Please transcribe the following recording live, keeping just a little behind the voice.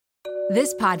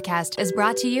This podcast is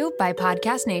brought to you by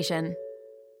Podcast Nation.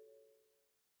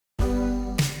 I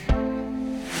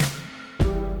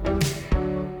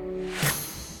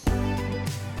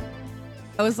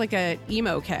was like a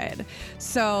emo kid.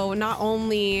 So not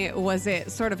only was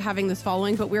it sort of having this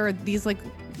following, but we were these like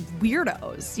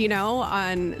weirdos, you know?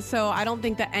 So I don't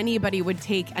think that anybody would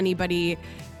take anybody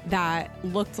that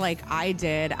looked like I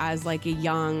did as like a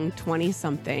young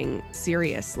 20-something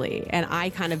seriously. And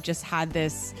I kind of just had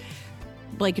this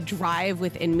like drive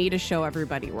within me to show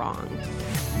everybody wrong.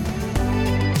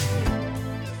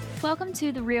 Welcome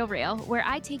to The Real Reel, where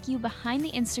I take you behind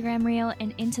the Instagram reel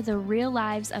and into the real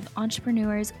lives of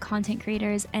entrepreneurs, content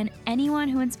creators, and anyone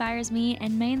who inspires me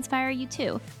and may inspire you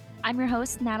too. I'm your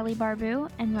host, Natalie Barbu,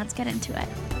 and let's get into it.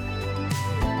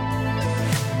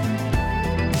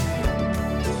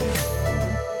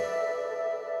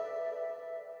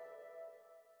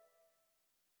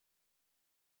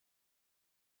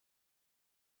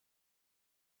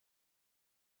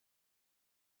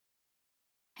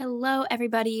 Hello,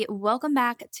 everybody. Welcome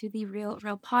back to the Real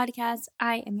podcast.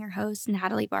 I am your host,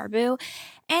 Natalie Barbu,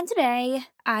 and today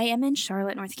I am in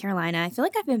Charlotte, North Carolina. I feel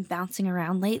like I've been bouncing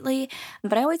around lately,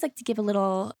 but I always like to give a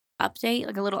little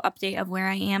update of where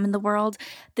I am in the world.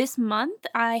 This month,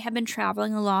 I have been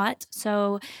traveling a lot.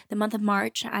 So the month of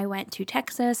March, I went to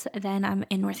Texas, then I'm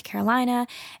in North Carolina,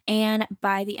 and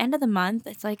by the end of the month,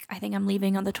 it's like, I think I'm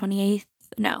leaving on the 28th.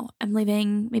 No, I'm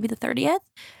leaving maybe the 30th.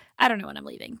 I don't know when I'm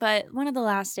leaving, but one of the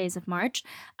last days of March,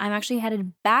 I'm actually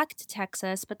headed back to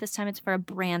Texas, but this time it's for a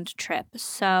brand trip.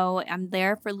 So I'm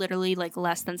there for literally like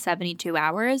less than 72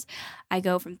 hours. I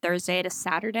go from Thursday to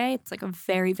Saturday. It's like a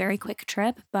very, very quick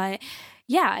trip, but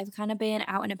yeah, I've kind of been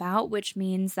out and about, which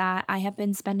means that I have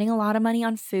been spending a lot of money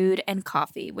on food and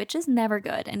coffee, which is never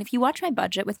good. And if you watch my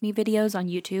budget with me videos on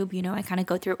YouTube, you know, I kind of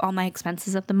go through all my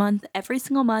expenses of the month every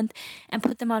single month and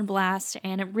put them on blast,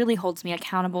 and it really holds me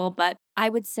accountable. But I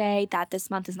would say that this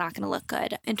month is not going to look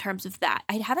good in terms of that.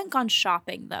 I haven't gone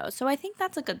shopping though, so I think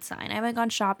that's a good sign. I haven't gone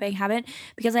shopping,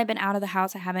 because I've been out of the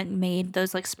house, I haven't made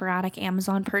those like sporadic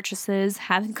Amazon purchases,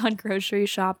 haven't gone grocery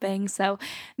shopping, so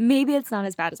maybe it's not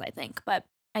as bad as I think, but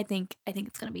I think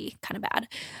it's going to be kind of bad.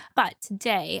 But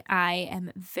today I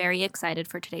am very excited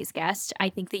for today's guest. I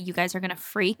think that you guys are going to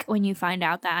freak when you find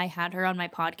out that I had her on my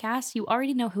podcast. You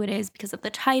already know who it is because of the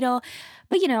title,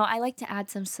 but you know, I like to add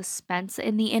some suspense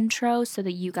in the intro so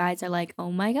that you guys are like,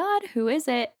 oh my God, who is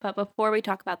it? But before we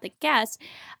talk about the guest,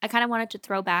 I kind of wanted to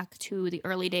throw back to the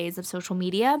early days of social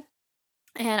media.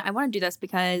 And I want to do this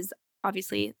because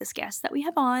obviously this guest that we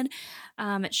have on,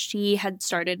 she had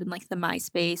started in like the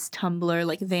MySpace, Tumblr,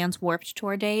 like Vans Warped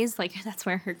Tour days. Like that's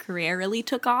where her career really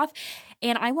took off.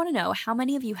 And I want to know, how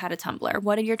many of you had a Tumblr?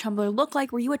 What did your Tumblr look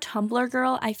like? Were you a Tumblr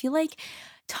girl? I feel like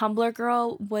Tumblr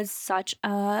girl was such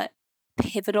a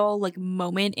pivotal like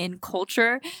moment in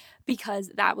culture because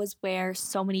that was where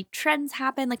so many trends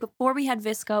happened. Like before we had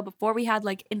Visco, before we had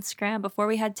like Instagram, before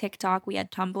we had TikTok, we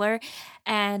had Tumblr.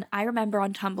 And I remember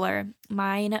on Tumblr,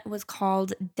 mine was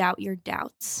called Doubt Your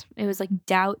Doubts. It was like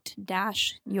doubt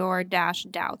dash your dash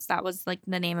doubts. That was like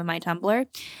the name of my Tumblr.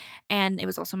 And it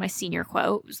was also my senior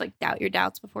quote. It was like, doubt your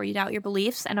doubts before you doubt your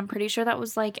beliefs. And I'm pretty sure that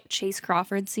was like Chase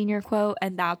Crawford's senior quote.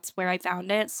 And that's where I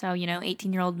found it. So, you know,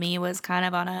 18-year-old me was kind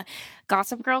of on a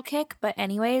Gossip Girl kick. But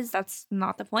anyways, that's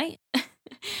not the point.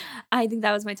 I think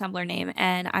that was my Tumblr name,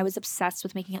 and I was obsessed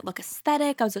with making it look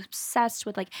aesthetic. I was obsessed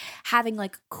with like having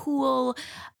like cool,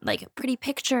 like pretty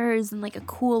pictures and like a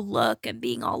cool look and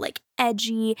being all like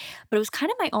edgy, but it was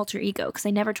kind of my alter ego because I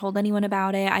never told anyone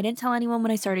about it. I didn't tell anyone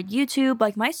when I started YouTube.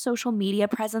 Like my social media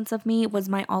presence of me was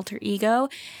my alter ego,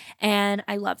 and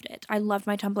I loved it. I loved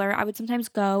my Tumblr. I would sometimes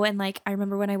go and like, I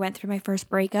remember when I went through my first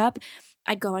breakup,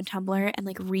 I'd go on Tumblr and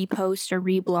like repost or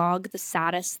reblog the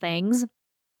saddest things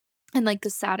and like the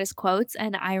saddest quotes.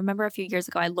 And I remember a few years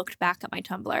ago, I looked back at my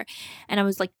Tumblr and I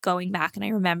was like going back and I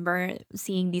remember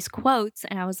seeing these quotes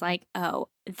and I was like, oh,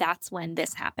 that's when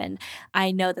this happened.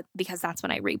 I know that because that's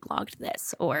when I reblogged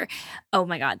this, or, oh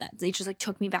my God, that they just like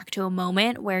took me back to a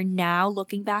moment where now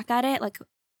looking back at it, like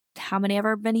how many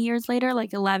ever been years later,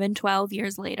 like 11, 12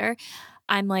 years later,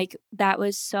 I'm like, that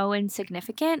was so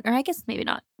insignificant. Or I guess maybe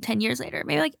not 10 years later,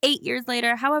 maybe like 8 years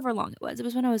later, however long it was. It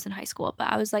was when I was in high school.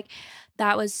 But I was like,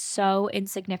 that was so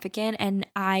insignificant. And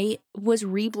I was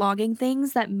reblogging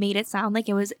things that made it sound like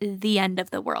it was the end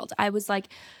of the world. I was like,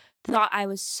 thought I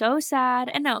was so sad.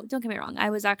 And no, don't get me wrong. I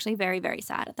was actually very, very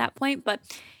sad at that point. But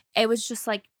it was just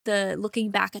like the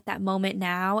looking back at that moment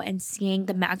now and seeing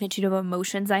the magnitude of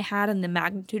emotions I had and the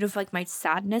magnitude of like my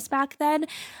sadness back then.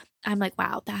 I'm like,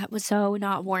 wow, that was so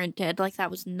not warranted. Like that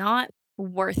was not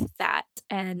worth that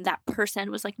and that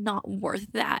person was like not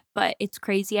worth that. But it's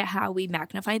crazy at how we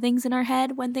magnify things in our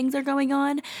head when things are going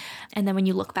on. And then when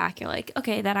you look back, you're like,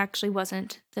 okay, that actually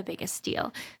wasn't the biggest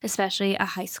deal, especially a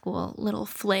high school little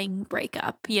fling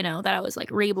breakup, that I was like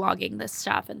reblogging this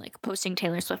stuff and like posting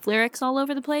Taylor Swift lyrics all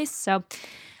over the place. So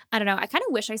I don't know. I kind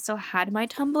of wish I still had my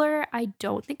Tumblr. I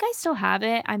don't think I still have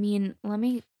it. I mean, let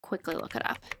me quickly look it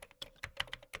up.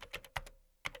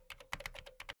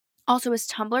 Also, is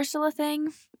Tumblr still a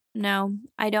thing? No,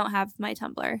 I don't have my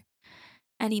Tumblr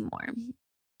anymore.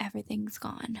 Everything's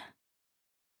gone.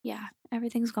 Yeah,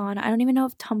 everything's gone. I don't even know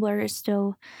if Tumblr is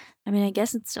still, I mean, I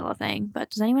guess it's still a thing, but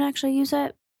does anyone actually use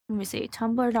it? Let me see,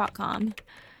 tumblr.com.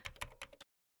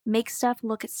 Make stuff,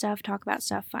 look at stuff, talk about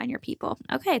stuff, find your people.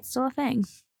 Okay, it's still a thing.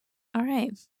 All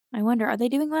right. I wonder, are they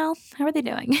doing well? How are they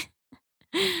doing?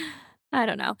 I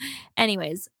don't know.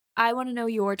 Anyways, I want to know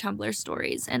your Tumblr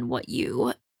stories and what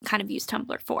you kind of use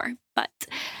Tumblr for. But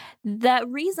the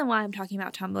reason why I'm talking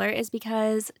about Tumblr is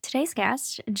because today's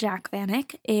guest, Jac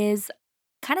Vanek, is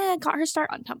kind of got her start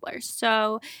on Tumblr.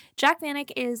 So Jac Vanek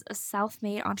is a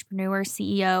self-made entrepreneur,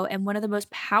 CEO, and one of the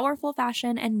most powerful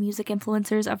fashion and music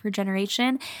influencers of her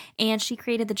generation. And she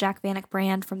created the Jac Vanek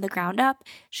brand from the ground up.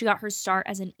 She got her start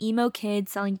as an emo kid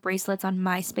selling bracelets on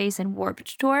MySpace and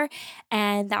Warped Tour.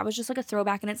 And that was just like a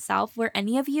throwback in itself. Were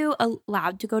any of you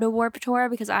allowed to go to Warped Tour?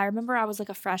 Because I remember I was like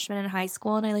a freshman in high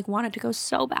school and I like wanted to go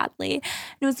so badly. And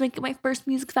it was like my first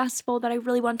music festival that I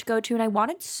really wanted to go to. And I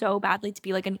wanted so badly to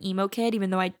be like an emo kid,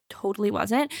 even though I totally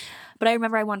wasn't. But I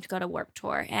remember I wanted to go to Warped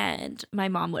Tour and my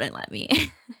mom wouldn't let me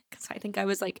because I think I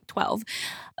was like 12.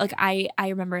 Like I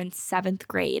remember in 7th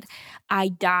grade, I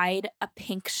dyed a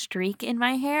pink streak in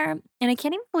my hair and I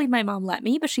can't even believe my mom let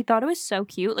me, but she thought it was so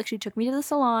cute. Like she took me to the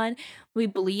salon, we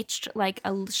bleached like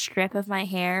a strip of my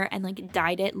hair and like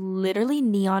dyed it literally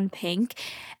neon pink.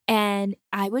 And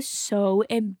I was so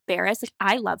embarrassed. Like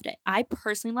I loved it. I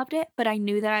personally loved it, but I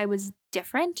knew that I was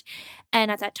different.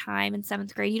 And at that time in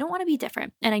 7th grade, you don't want to be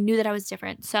different. And I knew that I was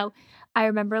different. So I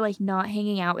remember like not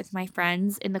hanging out with my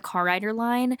friends in the car rider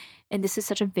line. And this is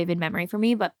such a vivid memory for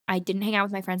me, but I didn't hang out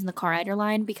with my friends in the car rider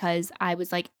line because I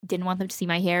was like, didn't want them to see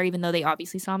my hair, even though they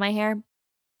obviously saw my hair.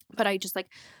 But I just like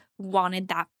wanted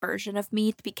that version of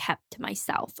me to be kept to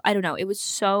myself. I don't know. I was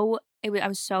so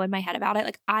in my head about it.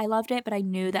 Like I loved it, but I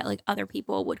knew that like other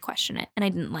people would question it and I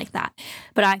didn't like that.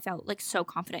 But I felt like so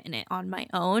confident in it on my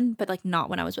own, but like not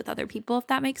when I was with other people, if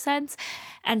that makes sense.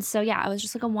 And so yeah, I was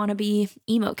just like a wannabe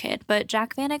emo kid. But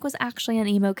Jac Vanek was actually an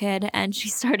emo kid and she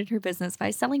started her business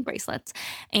by selling bracelets.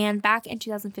 And back in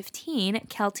 2015,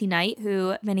 Kelty Knight,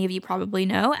 who many of you probably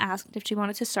know, asked if she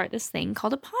wanted to start this thing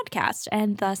called a podcast.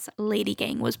 And thus Lady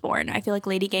Gang was born. I feel like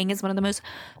Lady Gang is one of the most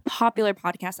popular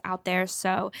podcasts out there.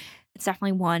 So it's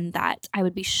definitely one that I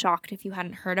would be shocked if you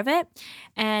hadn't heard of it.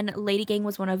 And Lady Gang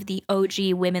was one of the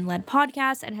OG women-led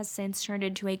podcasts and has since turned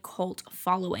into a cult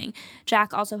following.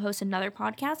 Jac also hosts another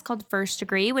podcast called First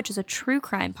Degree, which is a true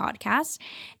crime podcast.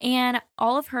 And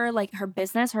all of her, like her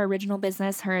business, her original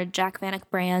business, her Jac Vanek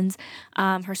brands,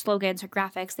 her slogans, her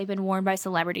graphics, they've been worn by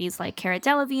celebrities like Cara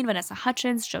Delevingne, Vanessa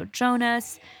Hudgens, Joe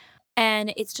Jonas.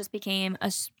 And it's just became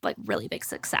a like really big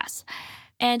success.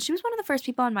 And she was one of the first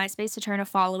people on MySpace to turn a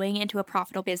following into a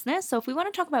profitable business. So if we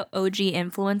want to talk about OG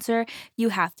influencer, you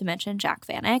have to mention Jac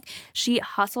Vanek. She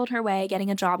hustled her way getting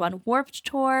a job on Warped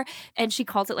Tour, and she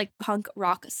calls it like punk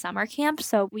rock summer camp.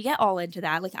 So we get all into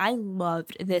that. Like I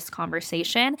loved this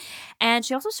conversation. And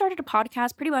she also started a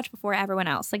podcast pretty much before everyone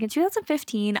else. Like in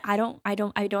 2015, I don't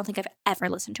think I've ever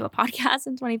listened to a podcast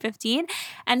in 2015.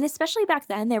 And especially back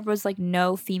then, there was like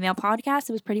no female podcast.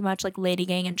 It was pretty much like Lady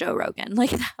Gang and Joe Rogan. Like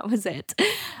that was it.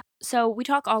 So we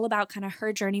talk all about kind of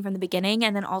her journey from the beginning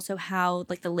and then also how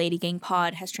like the Lady Gang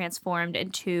pod has transformed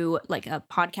into like a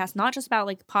podcast, not just about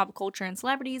like pop culture and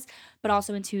celebrities, but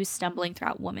also into stumbling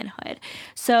throughout womanhood.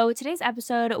 So today's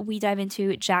episode, we dive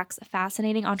into Jac's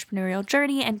fascinating entrepreneurial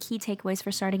journey and key takeaways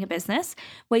for starting a business,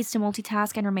 ways to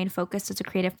multitask and remain focused as a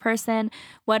creative person,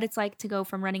 what it's like to go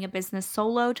from running a business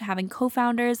solo to having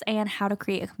co-founders, and how to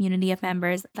create a community of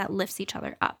members that lifts each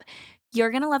other up. You're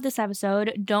going to love this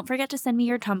episode. Don't forget to send me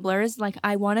your Tumblrs. Like,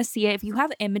 I want to see it. If you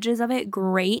have images of it,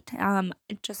 great.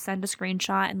 Just send a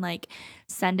screenshot and like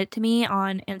send it to me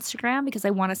on Instagram because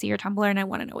I want to see your Tumblr and I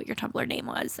want to know what your Tumblr name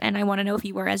was. And I want to know if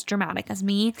you were as dramatic as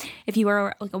me, if you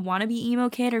were like a wannabe emo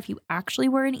kid, or if you actually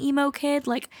were an emo kid.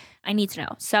 Like, I need to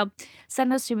know. So send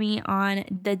those to me on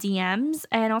the DMs.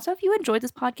 And also, if you enjoyed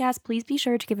this podcast, please be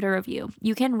sure to give it a review.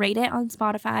 You can rate it on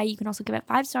Spotify. You can also give it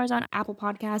 5 stars on Apple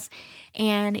Podcasts.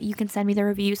 And you can send me the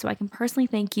review so I can personally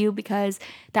thank you because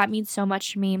that means so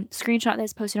much to me. Screenshot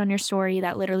this, post it on your story.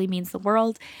 That literally means the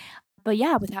world. But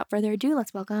yeah, without further ado,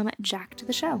 let's welcome Jack to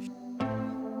the show.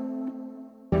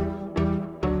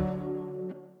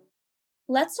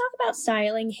 Let's talk about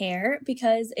styling hair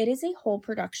because it is a whole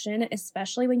production,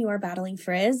 especially when you are battling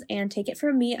frizz. And take it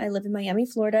from me, I live in Miami,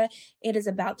 Florida. It is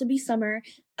about to be summer.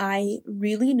 I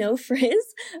really know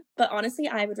frizz, but honestly,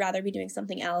 I would rather be doing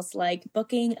something else like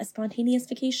booking a spontaneous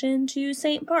vacation to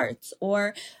St. Bart's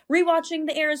or rewatching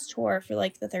the Eras tour for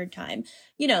like the third time.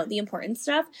 You know, the important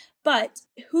stuff. But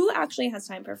who actually has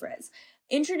time for frizz?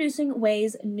 Introducing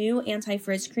Ouai's new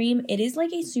anti-frizz cream. It is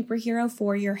like a superhero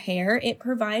for your hair. It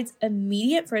provides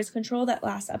immediate frizz control that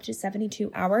lasts up to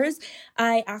 72 hours.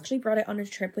 I actually brought it on a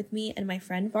trip with me and my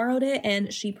friend borrowed it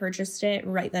and she purchased it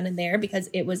right then and there because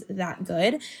it was that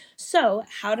good. So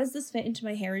how does this fit into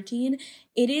my hair routine?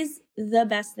 It is the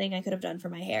best thing I could have done for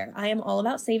my hair. I am all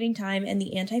about saving time and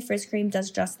the anti-frizz cream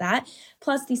does just that.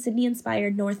 Plus the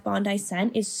Sydney-inspired North Bondi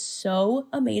scent is so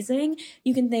amazing.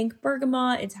 You can thank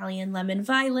bergamot, Italian lemon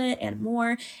violet, and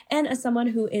more. And as someone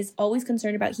who is always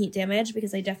concerned about heat damage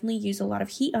because I definitely use a lot of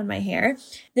heat on my hair,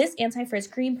 this anti-frizz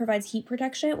cream provides heat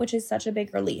protection, which is such a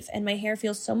big relief, and my hair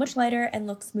feels so much lighter and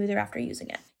looks smoother after using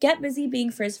it. Get busy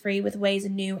being frizz-free with Ouai's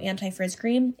new anti-frizz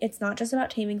cream. It's not just about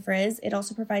taming frizz, it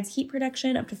also provides heat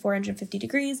protection up to 450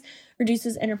 degrees,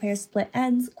 reduces and repairs split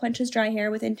ends, quenches dry hair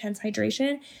with intense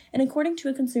hydration, and according to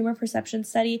a consumer perception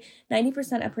study,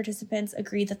 90% of participants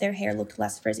agreed that their hair looked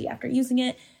less frizzy after using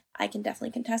it. I can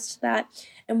definitely contest to that.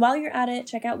 And while you're at it,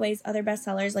 check out Ouai's other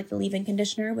bestsellers like the leave-in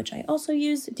conditioner, which I also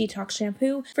use, detox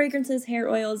shampoo, fragrances, hair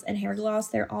oils, and hair gloss.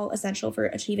 They're all essential for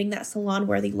achieving that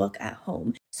salon-worthy look at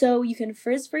home. So you can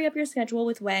frizz-free up your schedule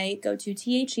with Ouai. Go to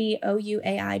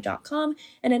theouai.com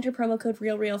and enter promo code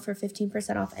REALREAL for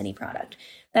 15% off any product.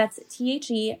 That's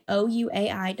theouai.com,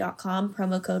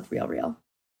 promo code REALREAL.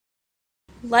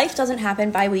 Life doesn't happen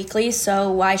bi-weekly,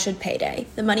 so why should payday?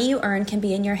 The money you earn can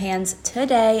be in your hands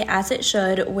today, as it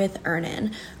should, with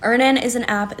Earnin. Earnin is an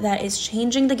app that is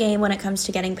changing the game when it comes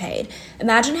to getting paid.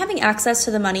 Imagine having access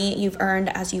to the money you've earned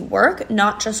as you work,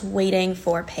 not just waiting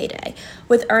for payday.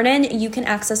 With Earnin, you can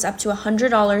access up to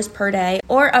 $100 per day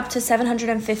or up to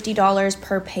 $750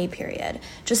 per pay period.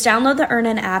 Just download the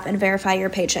Earnin app and verify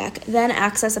your paycheck. Then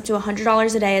access up to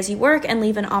 $100 a day as you work and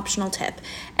leave an optional tip.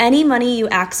 Any money you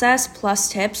access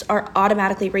plus tips are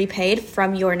automatically repaid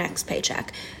from your next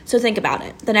paycheck. So think about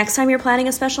it. The next time you're planning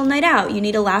a special night out, you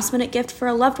need a last minute gift for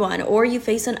a loved one, or you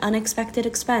face an unexpected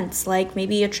expense, like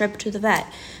maybe a trip to the vet.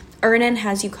 Earnin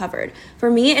has you covered.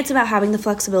 For me, it's about having the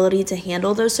flexibility to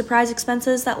handle those surprise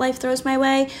expenses that life throws my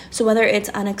way. So whether it's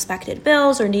unexpected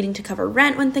bills or needing to cover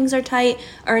rent when things are tight,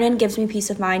 Earnin gives me peace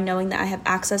of mind knowing that I have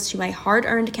access to my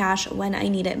hard-earned cash when I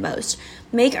need it most.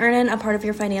 Make Earnin a part of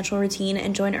your financial routine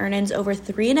and join Earnin's over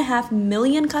 3.5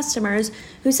 million customers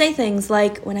who say things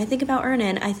like, when I think about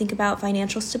Earnin, I think about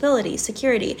financial stability,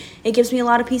 security. It gives me a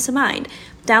lot of peace of mind.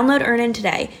 Download Earnin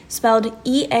today, spelled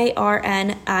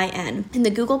EARNIN, in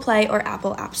the Google Play or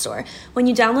Apple App Store. When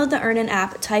you download the Earnin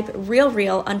app, type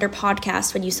RealReal under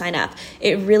podcast when you sign up.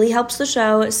 It really helps the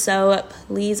show, so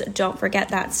please don't forget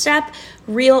that step.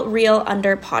 RealReal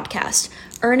under podcast.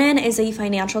 Earnin is a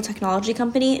financial technology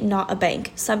company, not a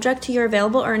bank. Subject to your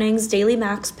available earnings, daily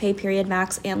max, pay period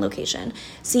max, and location.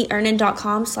 See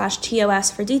earnin.com/TOS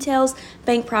for details.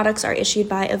 Bank products are issued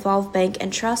by Evolve Bank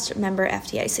and Trust, member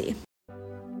FDIC.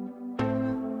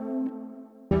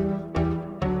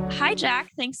 Hi,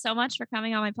 Jack. Thanks so much for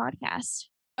coming on my podcast.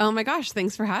 Oh my gosh,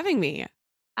 thanks for having me.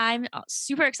 I'm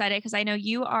super excited because I know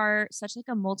you are such like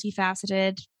a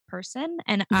multifaceted person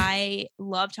and I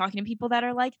love talking to people that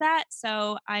are like that.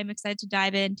 So I'm excited to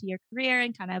dive into your career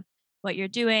and kind of what you're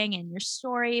doing and your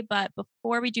story. But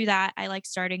before we do that, I like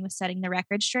starting with setting the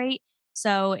record straight.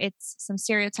 So it's some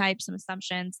stereotypes, some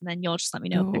assumptions, and then you'll just let me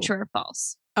know if they're true or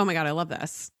false. Oh my God, I love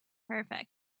this. Perfect.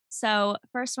 So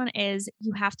first one is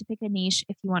you have to pick a niche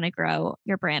if you want to grow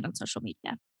your brand on social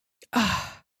media.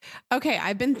 Okay,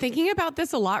 I've been thinking about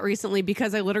this a lot recently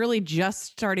because I literally just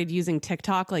started using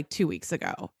TikTok like 2 weeks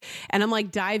ago. And I'm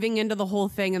like diving into the whole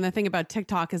thing. And the thing about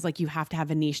TikTok is like you have to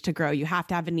have a niche to grow. You have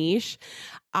to have a niche.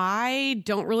 I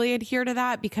don't really adhere to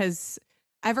that because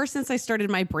ever since I started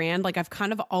my brand, like I've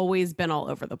kind of always been all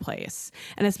over the place.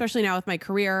 And especially now with my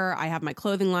career, I have my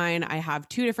clothing line, I have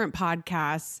 2 different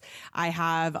podcasts, I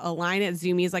have a line at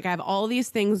Zoomies, like I have all these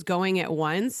things going at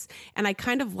once. And I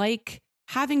kind of like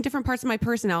having different parts of my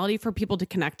personality for people to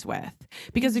connect with.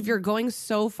 Because if you're going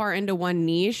so far into one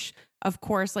niche, of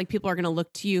course, like people are going to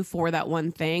look to you for that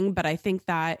one thing. But I think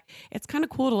that it's kind of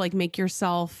cool to like make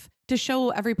yourself, to show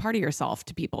every part of yourself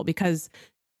to people because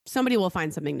somebody will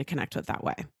find something to connect with that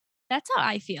way. That's how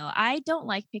I feel. I don't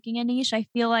like picking a niche. I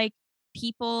feel like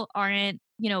people aren't,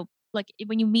 like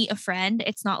when you meet a friend,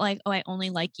 it's not like, oh, I only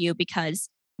like you because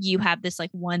you have this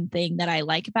like one thing that I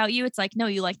like about you. It's like, no,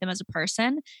 you like them as a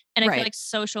person. And I feel Right. like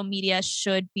social media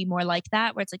should be more like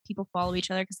that, where it's like people follow each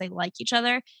other because they like each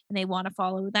other and they want to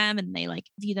follow them and they like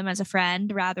view them as a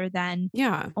friend rather than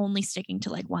Yeah. only sticking to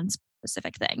like one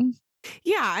specific thing.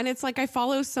 Yeah. And it's like, I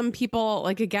follow some people,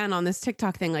 like, again, on this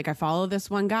TikTok thing, like I follow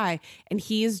this one guy and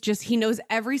he knows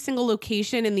every single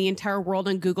location in the entire world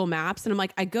on Google Maps. And I'm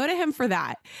like, I go to him for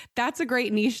that. That's a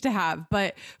great niche to have.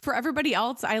 But for everybody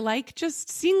else, I like just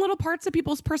seeing little parts of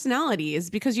people's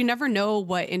personalities because you never know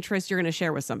what interest you're going to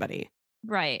share with somebody.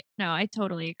 Right. No, I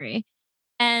totally agree.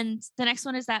 And the next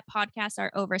one is that podcasts are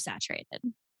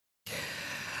oversaturated.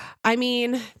 I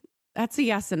mean, that's a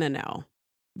yes and a no.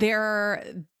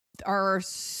 There are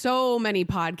so many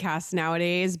podcasts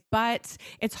nowadays, but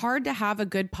it's hard to have a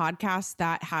good podcast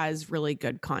that has really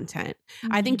good content.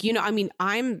 I think, I mean,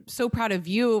 I'm so proud of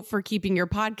you for keeping your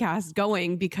podcast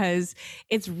going because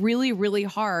it's really, really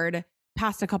hard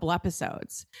past a couple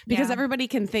episodes because Yeah. everybody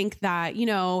can think that,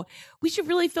 we should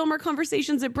really film our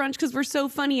conversations at brunch because we're so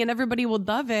funny and everybody will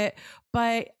love it.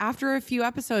 But after a few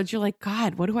episodes, you're like,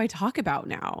 God, what do I talk about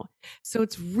now? So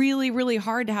it's really, really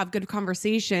hard to have good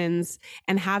conversations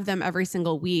and have them every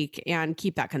single week and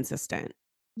keep that consistent.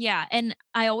 Yeah. And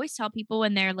I always tell people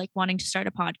when they're like wanting to start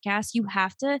a podcast, you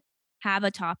have to have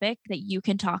a topic that you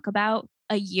can talk about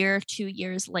a year, 2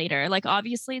 years later. Like,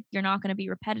 obviously, you're not going to be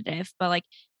repetitive, but like,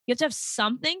 you have to have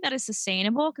something that is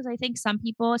sustainable. Cause I think some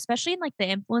people, especially in like the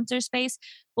influencer space,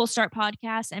 will start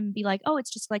podcasts and be like, oh,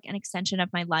 it's just like an extension of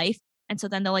my life. And so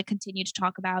then they'll like continue to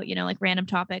talk about, like random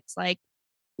topics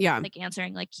Yeah. like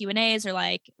answering like Q&As or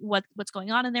like what's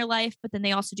going on in their life. But then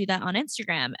they also do that on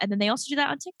Instagram and then they also do that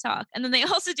on TikTok and then they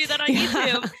also do that on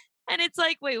YouTube. And it's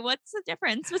like, wait, what's the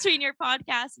difference between your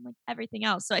podcast and like everything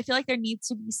else? So I feel like there needs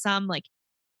to be some like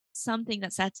something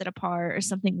that sets it apart or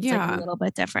something that's like a Yeah. little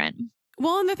bit different.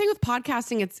 Well, and the thing with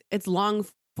podcasting, it's long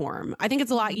form. I think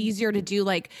it's a lot easier to do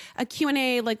like a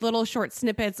Q&A, like little short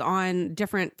snippets on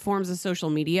different forms of social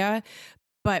media.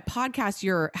 But podcasts,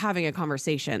 you're having a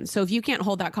conversation. So if you can't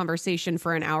hold that conversation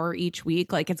for an hour each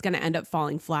week, like it's going to end up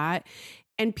falling flat.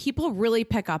 And people really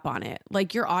pick up on it.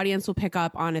 Like your audience will pick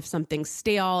up on if something's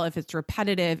stale, if it's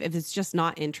repetitive, if it's just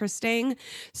not interesting.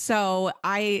 So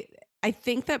I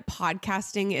think that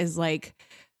podcasting is like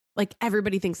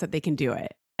everybody thinks that they can do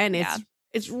it. And Yeah.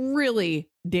 it's really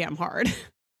damn hard.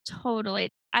 Totally.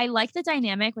 I like the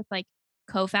dynamic with like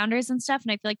co-founders and stuff.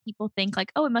 And I feel like people think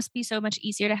like, oh, it must be so much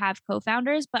easier to have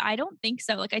co-founders, but I don't think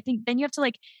so. Like, I think then you have to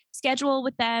like schedule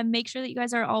with them, make sure that you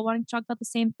guys are all wanting to talk about the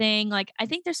same thing. Like, I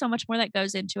think there's so much more that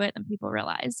goes into it than people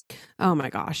realize. Oh my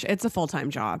gosh. It's a full-time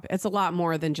job. It's a lot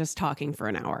more than just talking for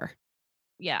an hour.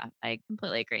 Yeah, I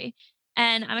completely agree.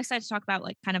 And I'm excited to talk about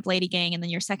like kind of Lady Gang and then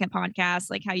your second podcast,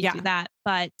 like how you do Yeah. that.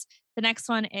 But the next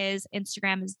one is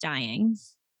Instagram is dying.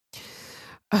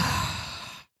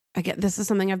 This is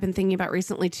something I've been thinking about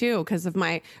recently too, because of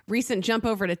my recent jump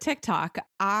over to TikTok.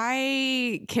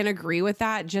 I can agree with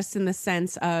that just in the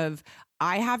sense of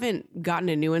I haven't gotten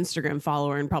a new Instagram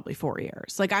follower in probably 4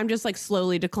 years. Like I'm just like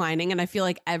slowly declining. And I feel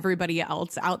like everybody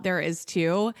else out there is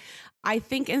too. I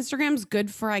think Instagram's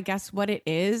good for, I guess, what it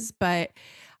is, but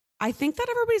I think that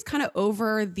everybody's kind of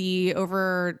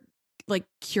over like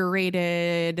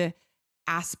curated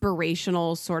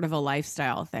aspirational sort of a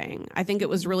lifestyle thing. I think it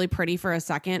was really pretty for a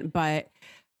second, but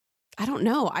I don't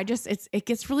know. It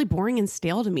gets really boring and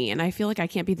stale to me. And I feel like I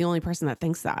can't be the only person that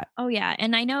thinks that. Oh yeah.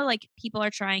 And I know like people are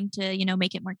trying to,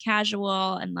 make it more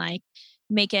casual and like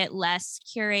make it less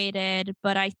curated.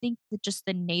 But I think that just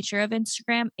the nature of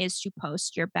Instagram is to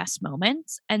post your best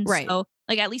moments. And Right. so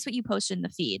like at least what you post in the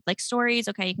feed, like stories,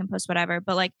 okay, you can post whatever,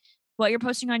 but like what you're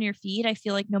posting on your feed, I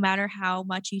feel like no matter how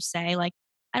much you say, like,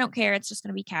 I don't care, it's just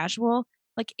gonna be casual.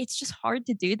 Like it's just hard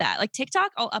to do that. Like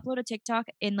TikTok, I'll upload a TikTok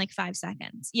in like 5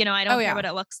 seconds. I don't care what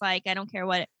it looks like. I don't care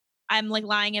what I'm like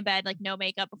lying in bed, like no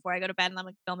makeup before I go to bed and I'm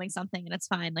like filming something and it's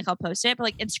fine. Like I'll post it. But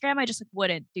like Instagram, I just like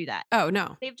wouldn't do that. Oh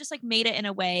no. They've just like made it in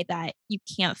a way that you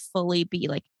can't fully be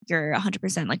like your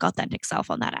 100% like authentic self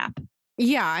on that app.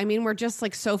 Yeah. I mean, we're just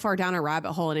like so far down a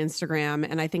rabbit hole in Instagram.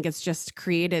 And I think it's just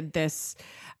created this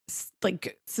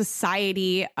like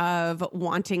society of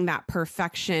wanting that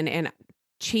perfection and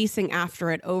chasing after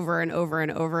it over and over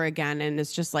and over again. And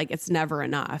it's just like, it's never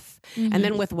enough. And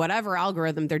then with whatever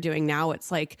algorithm they're doing now,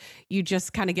 it's like, you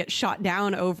just kind of get shot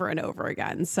down over and over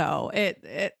again. So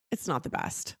it's not the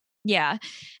best. Yeah.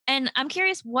 And I'm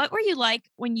curious, what were you like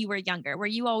when you were younger? Were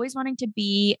you always wanting to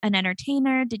be an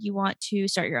entertainer? Did you want to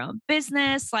start your own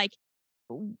business? Like,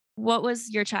 what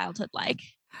was your childhood like?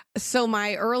 So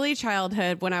my early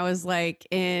childhood, when I was like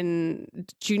in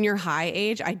junior high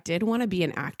age, I did want to be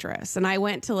an actress. And I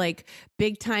went to like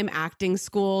big time acting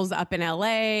schools up in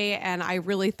LA. And I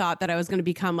really thought that I was going to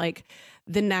become like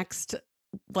the next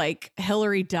like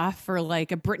Hillary Duff or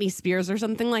like a Britney Spears or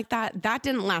something like that. That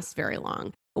didn't last very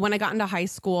long. When I got into high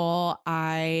school,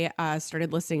 I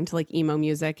started listening to like emo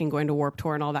music and going to Warped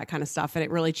Tour and all that kind of stuff. And it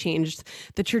really changed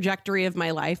the trajectory of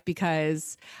my life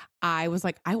because I was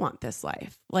like, I want this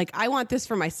life. Like, I want this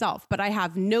for myself, but I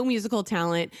have no musical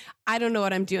talent. I don't know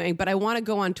what I'm doing, but I want to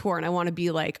go on tour and I want to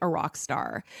be like a rock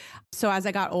star. So as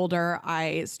I got older,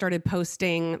 I started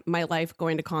posting my life,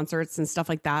 going to concerts and stuff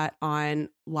like that on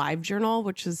LiveJournal,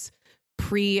 which is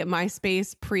pre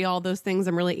MySpace, pre all those things.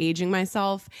 I'm really aging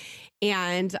myself.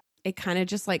 And it kind of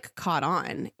just like caught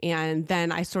on. And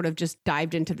then I sort of just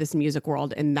dived into this music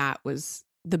world. And that was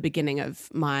the beginning of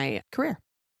my career.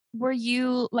 Were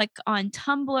you like on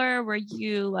Tumblr? Were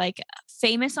you like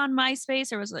famous on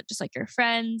MySpace, or was it just like your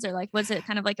friends, or like was it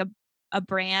kind of like a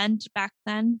brand back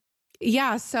then?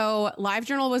 Yeah. So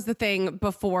LiveJournal was the thing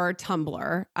before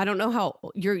Tumblr. I don't know how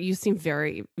you seem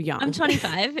very young. I'm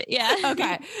 25. Yeah.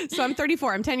 Okay. So I'm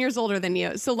 34. I'm 10 years older than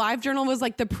you. So LiveJournal was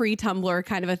like the pre-Tumblr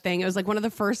kind of a thing. It was like one of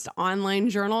the first online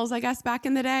journals, I guess, back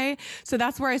in the day. So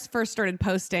that's where I first started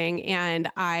posting, and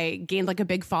I gained like a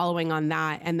big following on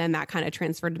that. And then that kind of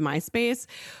transferred to MySpace.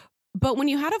 But when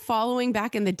you had a following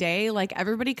back in the day, like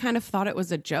everybody kind of thought it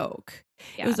was a joke.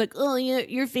 Yeah. It was like, oh,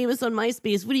 you're famous on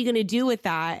MySpace. What are you going to do with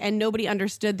that? And nobody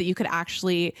understood that you could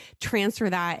actually transfer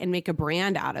that and make a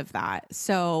brand out of that.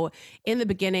 So in the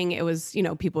beginning, it was,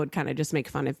 people would kind of just make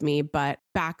fun of me. But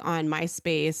back on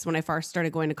MySpace, when I first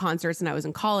started going to concerts and I was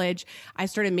in college, I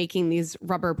started making these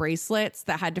rubber bracelets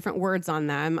that had different words on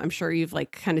them. I'm sure you've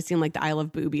like kind of seen like the I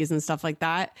Love Boobies and stuff like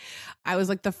that. I was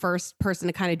like the first person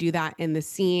to kind of do that in the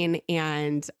scene.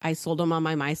 And I sold them on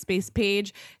my MySpace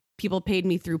page. People paid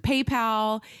me through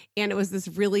PayPal, and it was this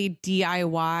really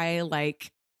DIY,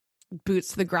 like boots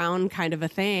to the ground kind of a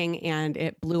thing. And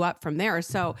it blew up from there.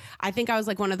 So I think I was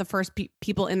like one of the first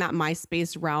people in that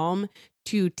MySpace realm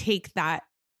to take that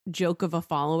joke of a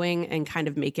following and kind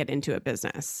of make it into a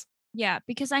business. Yeah.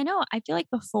 Because I feel like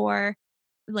before,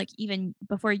 like even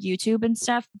before YouTube and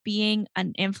stuff, being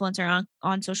an influencer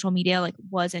on social media, like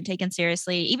wasn't taken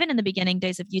seriously. Even in the beginning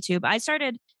days of YouTube, I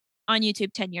started on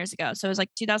YouTube 10 years ago. So it was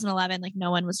like 2011, like no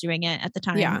one was doing it at the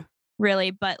time. Yeah. Really.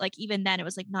 But like even then it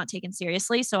was like not taken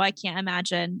seriously. So I can't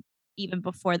imagine even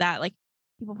before that, like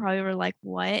people probably were like,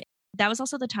 what? That was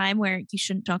also the time where you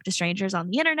shouldn't talk to strangers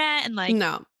on the internet, and like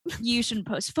No. you shouldn't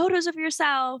post photos of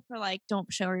yourself, or like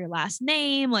don't show your last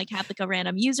name, like have like a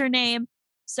random username.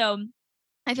 So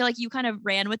I feel like you kind of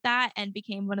ran with that and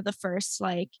became one of the first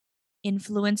like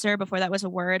influencer, before that was a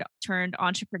word, turned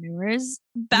entrepreneurs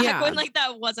back when like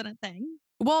that wasn't a thing.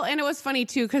 Well, and it was funny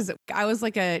too, because I was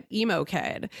like a emo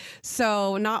kid.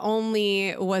 So not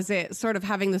only was it sort of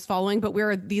having this following, but we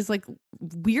were these like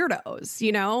weirdos,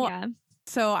 Yeah.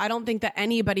 So I don't think that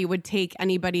anybody would take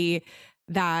anybody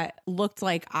that looked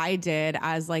like I did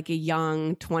as like a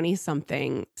young 20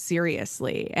 something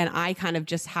seriously. And I kind of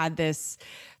just had this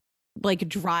like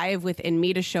drive within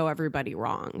me to show everybody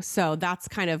wrong. So that's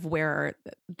kind of where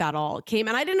that all came.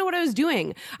 And I didn't know what I was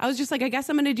doing. I was just like, I guess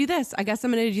I'm going to do this. I guess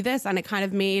I'm going to do this. And it kind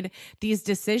of made these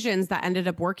decisions that ended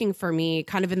up working for me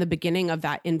kind of in the beginning of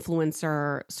that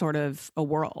influencer sort of a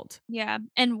world. Yeah.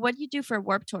 And what did you do for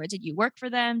Warped Tour? Did you work for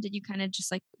them? Did you kind of just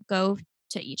like go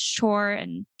to each tour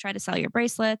and try to sell your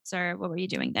bracelets, or what were you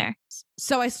doing there?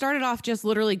 So I started off just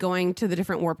literally going to the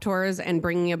different Warped Tours and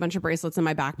bringing a bunch of bracelets in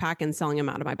my backpack and selling them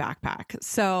out of my backpack.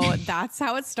 So that's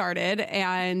how it started.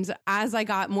 And as I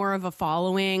got more of a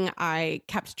following, I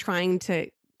kept trying to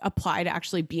apply to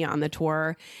actually be on the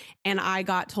tour. And I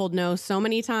got told no so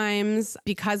many times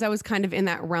because I was kind of in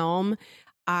that realm.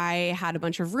 I had a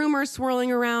bunch of rumors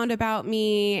swirling around about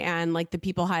me, and like the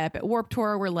people high up at Warped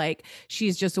Tour were like,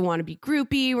 she's just a wannabe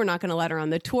groupie. We're not going to let her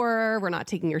on the tour. We're not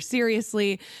taking her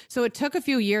seriously. So it took a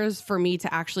few years for me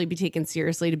to actually be taken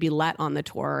seriously, to be let on the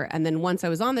tour. And then once I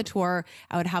was on the tour,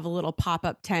 I would have a little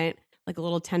pop-up tent, like a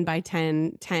little 10 by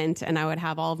 10 tent, and I would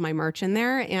have all of my merch in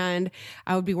there, and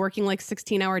I would be working like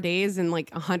 16-hour days in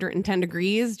like 110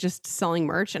 degrees just selling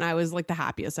merch. And I was like the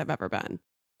happiest I've ever been.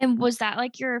 And was that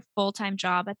like your full-time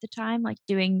job at the time, like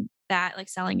doing that, like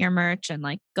selling your merch and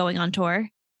like going on tour?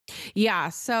 Yeah.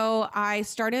 So I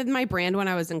started my brand when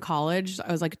I was in college.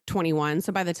 I was like 21.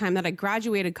 So by the time that I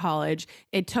graduated college,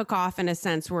 it took off in a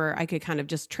sense where I could kind of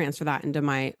just transfer that into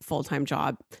my full-time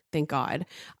job. Thank God.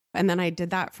 And then I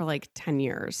did that for like 10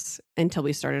 years until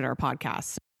we started our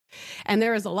podcast. And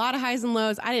there was a lot of highs and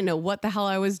lows. I didn't know what the hell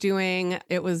I was doing.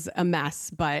 It was a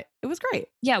mess, but it was great.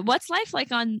 Yeah, what's life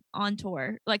like on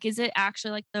tour? Like, is it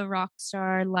actually like the rock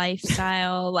star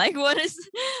lifestyle? Like, what is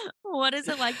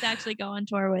it like to actually go on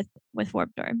tour with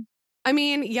Warped Tour? I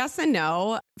mean, yes and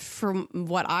no. From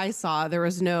what I saw, there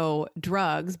was no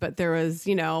drugs, but there was,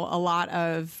 a lot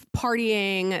of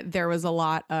partying. There was a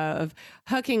lot of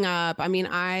hooking up. I mean,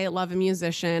 I love a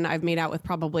musician. I've made out with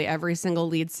probably every single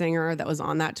lead singer that was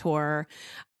on that tour.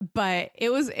 But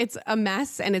it's a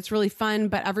mess and it's really fun,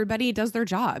 but everybody does their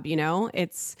job,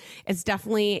 it's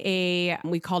definitely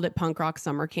we called it punk rock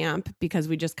summer camp because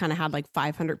we just kind of had like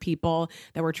 500 people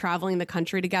that were traveling the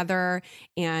country together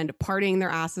and partying their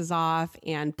asses off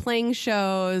and playing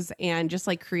shows and just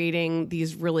like creating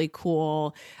these really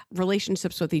cool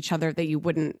relationships with each other that you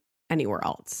wouldn't anywhere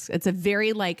else. It's a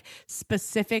very like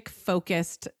specific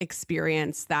focused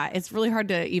experience that it's really hard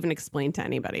to even explain to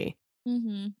anybody.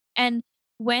 Mm-hmm. And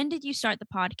when did you start the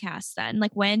podcast then?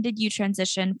 Like, when did you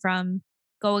transition from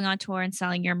going on tour and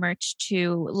selling your merch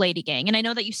to Lady Gang? And I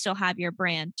know that you still have your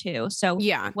brand too. So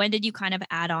Yeah. when did you kind of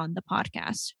add on the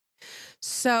podcast?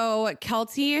 So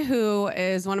Kelty, who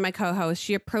is one of my co-hosts,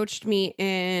 she approached me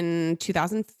in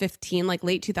 2015, like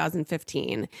late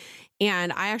 2015.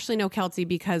 And I actually know Kelty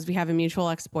because we have a mutual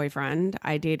ex-boyfriend.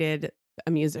 I dated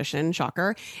a musician,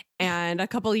 shocker. And a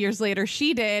couple of years later,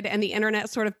 she did. And the internet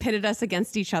sort of pitted us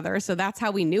against each other. So that's how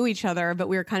we knew each other. But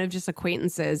we were kind of just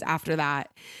acquaintances after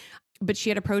that. But she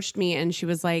had approached me and she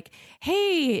was like,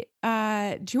 hey,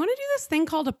 do you want to do this thing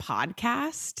called a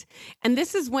podcast? And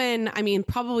this is when, I mean,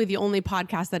 probably the only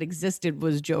podcast that existed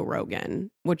was Joe Rogan,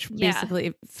 which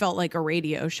basically felt like a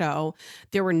radio show.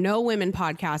 There were no women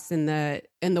podcasts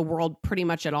in the world pretty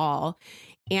much at all.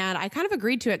 And I kind of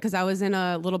agreed to it because I was in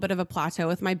a little bit of a plateau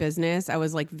with my business. I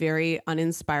was like very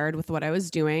uninspired with what I was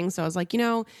doing. So I was like,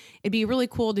 it'd be really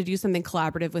cool to do something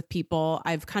collaborative with people.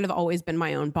 I've kind of always been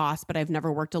my own boss, but I've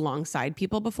never worked alongside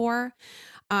people before.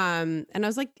 And I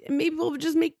was like, maybe we'll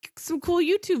just make some cool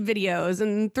YouTube videos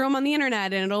and throw them on the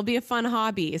internet and it'll be a fun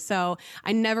hobby. So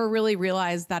I never really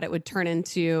realized that it would turn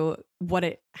into what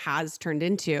it has turned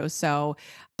into. So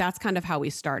that's kind of how we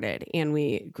started and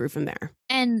we grew from there.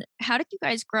 And how did you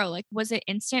guys grow? Like, was it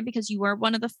instant because you were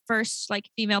one of the first like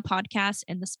female podcasts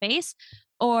in the space,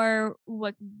 or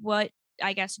what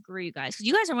I guess grew you guys? Because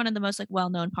you guys are one of the most like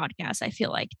well-known podcasts, I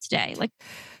feel like today. Like,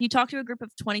 you talk to a group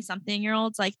of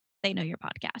 20-something-year-olds, like they know your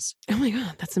podcast. Oh my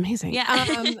God, that's amazing.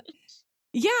 Yeah.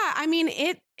 Yeah, I mean,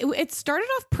 it started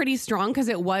off pretty strong because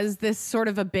it was this sort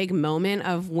of a big moment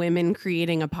of women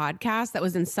creating a podcast that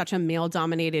was in such a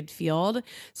male-dominated field.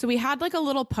 So we had like a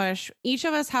little push. Each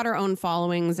of us had our own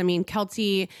followings. I mean,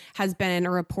 Kelty has been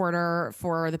a reporter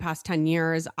for the past 10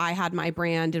 years. I had my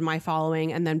brand and my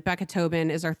following. And then Becca Tobin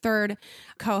is our third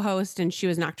co-host, and she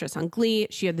was an actress on Glee.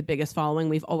 She had the biggest following.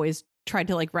 We've always tried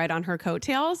to like ride on her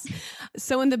coattails.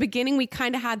 So in the beginning, we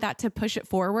kind of had that to push it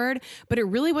forward, but it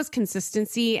really was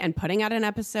consistency and putting out an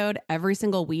episode every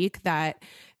single week that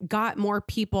got more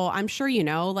people. I'm sure,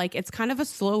 like it's kind of a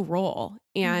slow roll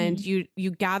and you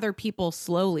gather people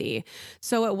slowly.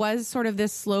 So it was sort of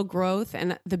this slow growth.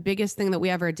 And the biggest thing that we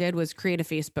ever did was create a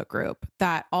Facebook group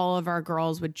that all of our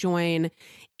girls would join.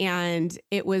 And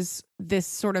it was this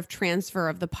sort of transfer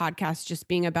of the podcast just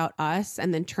being about us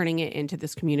and then turning it into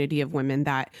this community of women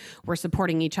that were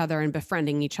supporting each other and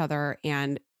befriending each other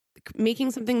and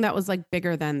making something that was like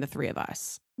bigger than the three of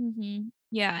us. Mm-hmm.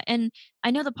 Yeah. And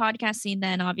I know the podcast scene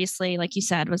then, obviously, like you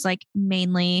said, was like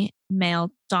mainly male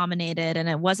dominated and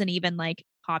it wasn't even like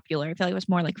popular. I feel like it was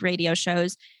more like radio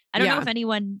shows. I don't know if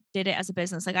anyone did it as a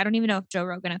business. Like, I don't even know if Joe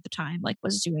Rogan at the time like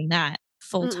was doing that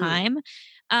full time.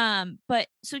 But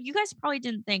so you guys probably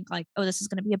didn't think like, oh, this is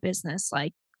going to be a business.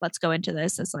 Like, let's go into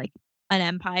this as like an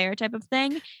empire type of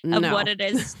thing of what it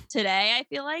is today, I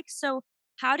feel like. So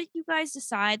how did you guys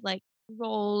decide like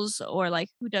roles or like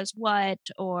who does what?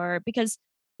 Or because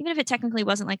even if it technically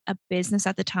wasn't like a business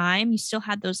at the time, you still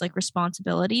had those like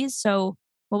responsibilities. So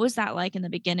what was that like in the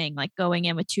beginning? Like going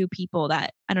in with two people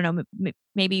that, I don't know,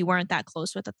 maybe you weren't that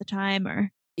close with at the time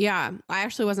or? Yeah, I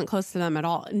actually wasn't close to them at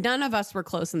all. None of us were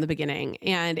close in the beginning.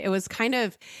 And it was kind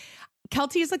of,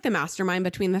 Kelty is like the mastermind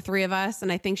between the three of us.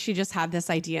 And I think she just had this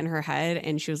idea in her head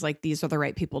and she was like, these are the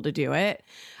right people to do it.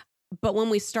 But when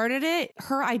we started it,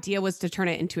 her idea was to turn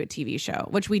it into a TV show,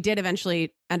 which we did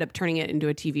eventually end up turning it into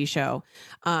a TV show.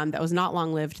 That was not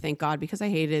long lived, thank God, because I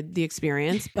hated the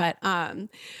experience. But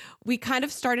we kind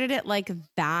of started it like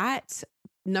that.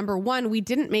 Number one, we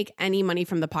didn't make any money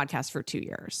from the podcast for 2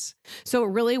 years. So it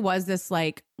really was this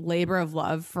like labor of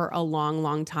love for a long,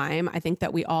 long time. I think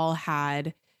that we all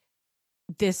had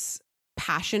this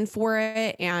passion for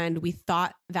it. And we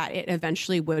thought that it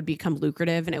eventually would become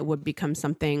lucrative and it would become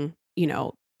something,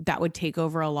 that would take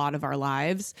over a lot of our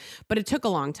lives. But it took a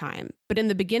long time. But in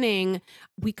the beginning,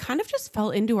 we kind of just fell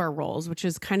into our roles, which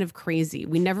is kind of crazy.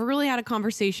 We never really had a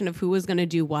conversation of who was going to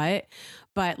do what.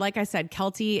 But like I said,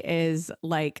 Kelty is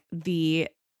like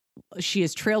she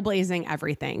is trailblazing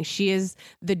everything. She is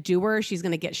the doer. She's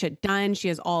going to get shit done. She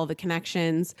has all the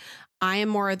connections. I am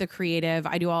more of the creative.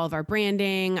 I do all of our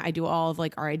branding. I do all of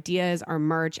like our ideas, our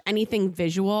merch, anything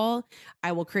visual.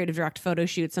 I will creative direct photo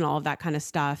shoots and all of that kind of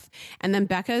stuff. And then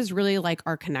Becca is really like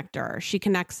our connector. She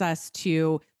connects us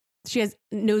to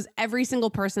knows every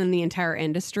single person in the entire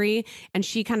industry, and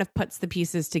she kind of puts the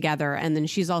pieces together. And then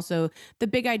she's also the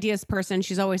big ideas person.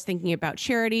 She's always thinking about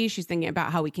charity. She's thinking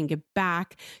about how we can give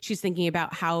back. She's thinking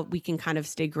about how we can kind of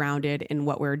stay grounded in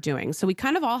what we're doing. So we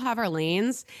kind of all have our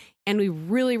lanes, and we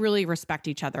really, really respect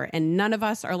each other. And none of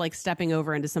us are like stepping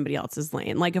over into somebody else's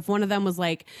lane. Like if one of them was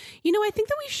like, I think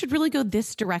that we should really go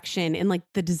this direction in like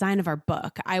the design of our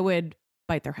book, I would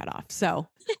bite their head off. So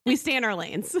we stay in our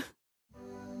lanes.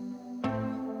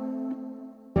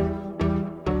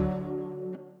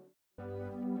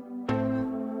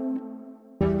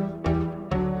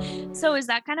 So is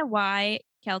that kind of why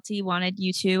Kelty wanted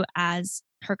you two as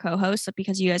her co-host?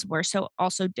 Because you guys were so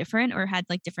also different or had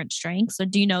like different strengths? So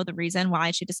do you know the reason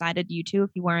why she decided you two if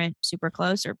you weren't super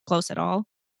close or close at all?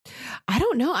 I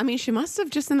don't know. I mean, she must have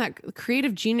just in that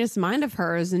creative genius mind of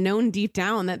hers known deep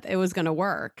down that it was going to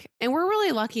work. And we're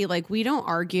really lucky. Like we don't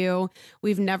argue.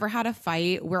 We've never had a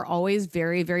fight. We're always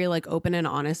very, very like open and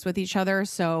honest with each other.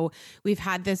 So we've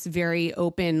had this very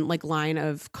open like line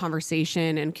of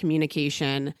conversation and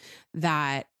communication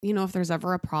that, if there's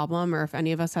ever a problem or if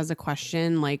any of us has a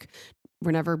question, like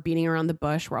we're never beating around the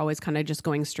bush. We're always kind of just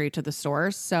going straight to the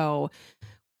source. So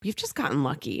we've just gotten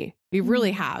lucky. We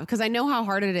really have. Because I know how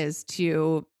hard it is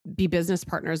to be business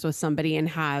partners with somebody and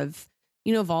have,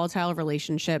 volatile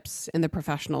relationships in the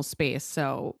professional space.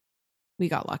 So we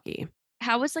got lucky.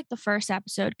 How was like the first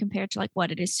episode compared to like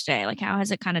what it is today? Like how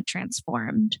has it kind of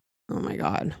transformed? Oh my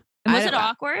God. And was it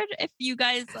awkward if you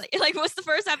guys like was the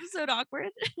first episode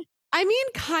awkward? I mean,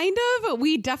 kind of.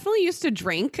 We definitely used to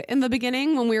drink in the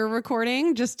beginning when we were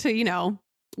recording just to,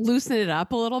 loosen it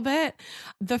up a little bit.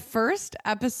 The first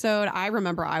episode, I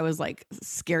remember I was like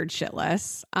scared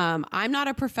shitless. I'm not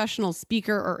a professional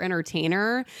speaker or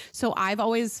entertainer, so I've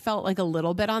always felt like a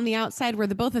little bit on the outside, where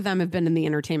the both of them have been in the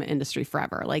entertainment industry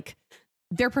forever. Like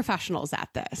they're professionals at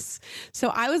this. So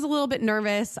I was a little bit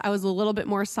nervous. I was a little bit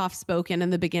more soft-spoken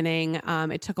in the beginning.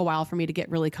 It took a while for me to get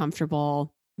really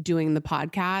comfortable doing the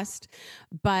podcast,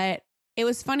 but it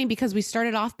was funny because we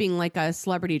started off being like a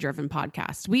celebrity driven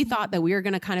podcast. We thought that we were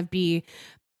going to kind of be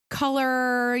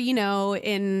color,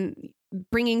 in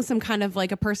bringing some kind of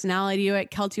like a personality to it.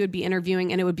 Kelty would be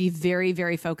interviewing and it would be very,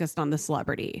 very focused on the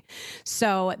celebrity.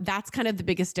 So that's kind of the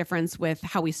biggest difference with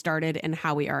how we started and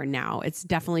how we are now. It's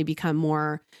definitely become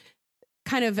more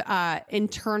kind of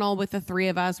internal with the three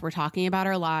of us. We're talking about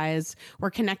our lives. We're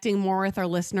connecting more with our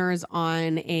listeners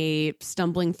on a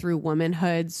stumbling through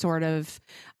womanhood sort of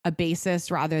a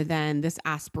basis rather than this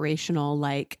aspirational,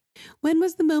 like, when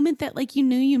was the moment that like you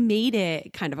knew you made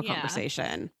it kind of a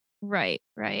conversation. Right.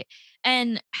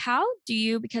 And how do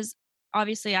you, because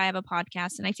obviously I have a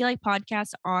podcast and I feel like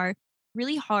podcasts are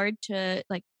really hard to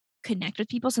like connect with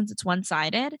people since it's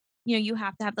one-sided. You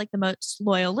have to have like the most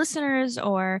loyal listeners,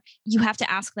 or you have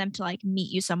to ask them to like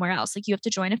meet you somewhere else. Like you have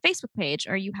to join a Facebook page,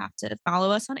 or you have to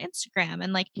follow us on Instagram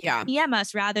and like DM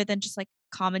us rather than just like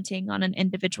commenting on an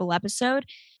individual episode.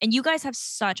 And you guys have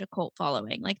such a cult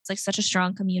following. Like it's like such a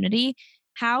strong community.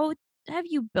 How have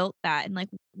you built that? And like,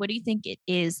 what do you think it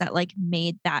is that like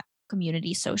made that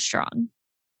community so strong?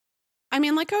 I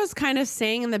mean, like I was kind of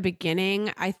saying in the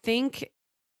beginning, I think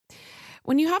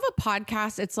when you have a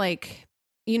podcast, it's like,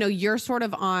 you're sort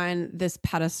of on this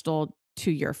pedestal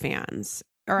to your fans.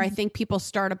 Or I think people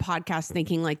start a podcast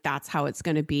thinking like that's how it's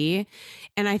going to be.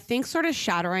 And I think sort of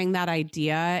shattering that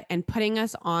idea and putting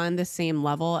us on the same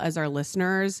level as our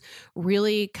listeners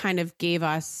really kind of gave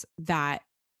us that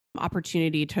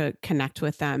opportunity to connect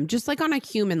with them, just like on a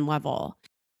human level.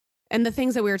 And the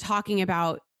things that we were talking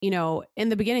about, in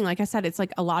the beginning, like I said, it's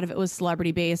like a lot of it was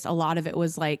celebrity based. A lot of it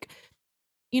was like,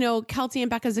 Kelty and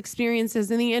Becca's experiences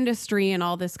in the industry and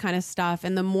all this kind of stuff.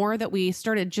 And the more that we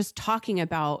started just talking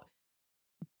about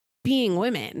being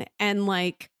women and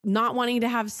like not wanting to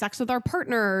have sex with our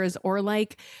partners or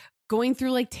like going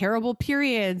through like terrible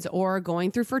periods or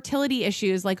going through fertility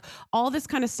issues, like all this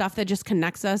kind of stuff that just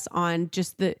connects us on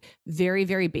just the very,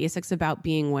 very basics about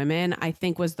being women, I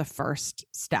think was the first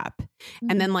step.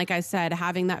 And then, like I said,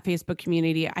 having that Facebook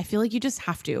community, I feel like you just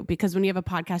have to, because when you have a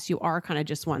podcast, you are kind of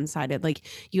just one-sided. Like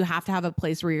you have to have a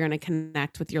place where you're going to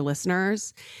connect with your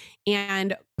listeners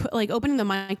and like opening the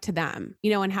mic to them,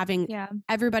 and having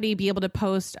everybody be able to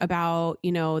post about,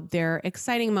 their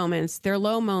exciting moments, their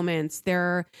low moments,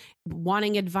 their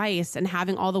wanting advice, and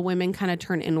having all the women kind of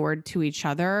turn inward to each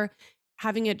other,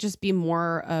 having it just be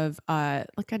more of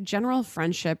like a general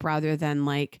friendship rather than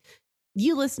like,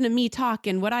 you listen to me talk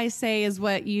and what I say is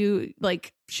what you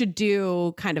like should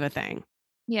do kind of a thing.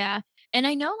 Yeah. And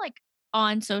I know like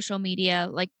on social media,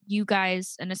 like you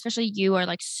guys, and especially you are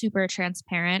like super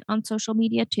transparent on social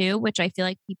media too, which I feel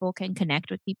like people can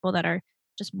connect with people that are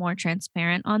just more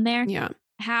transparent on there. Yeah.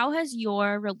 How has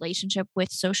your relationship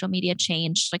with social media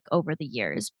changed like over the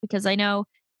years? Because I know,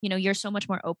 you're so much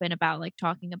more open about like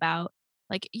talking about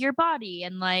like your body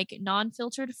and like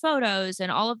non-filtered photos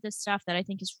and all of this stuff that I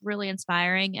think is really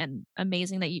inspiring and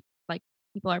amazing that you like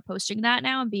people are posting that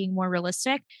now and being more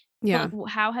realistic. Yeah. But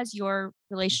how has your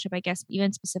relationship, I guess,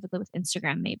 even specifically with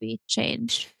Instagram, maybe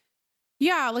changed?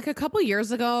 Yeah, like a couple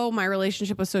years ago, my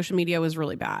relationship with social media was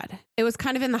really bad. It was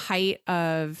kind of in the height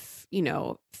of,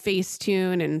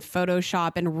 Facetune and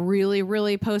Photoshop and really,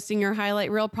 really posting your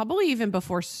highlight reel, probably even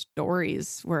before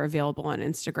stories were available on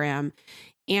Instagram.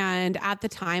 And at the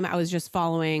time, I was just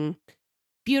following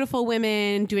beautiful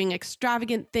women doing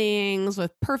extravagant things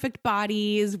with perfect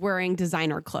bodies, wearing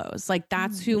designer clothes. Like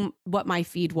that's what my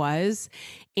feed was.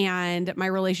 And my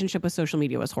relationship with social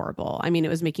media was horrible. I mean, it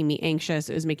was making me anxious.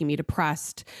 It was making me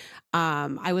depressed.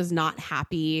 I was not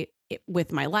happy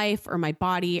with my life or my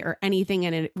body or anything.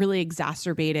 And it really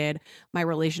exacerbated my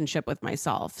relationship with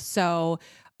myself. So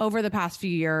over the past few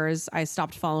years, I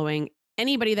stopped following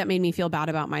anybody that made me feel bad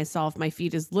about myself. My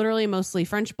feed is literally mostly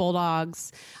French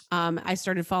bulldogs. I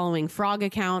started following frog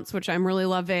accounts, which I'm really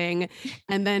loving,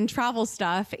 and then travel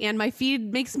stuff. And my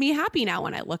feed makes me happy now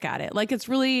when I look at it. Like it's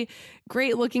really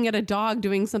great looking at a dog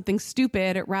doing something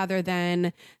stupid rather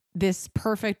than this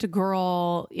perfect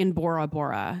girl in Bora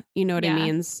Bora. You know what I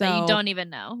mean? So that you don't even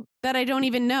know. That I don't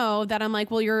even know, that I'm like,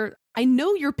 well, I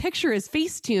know your picture is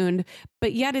Facetuned,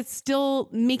 but yet it's still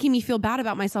making me feel bad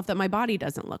about myself that my body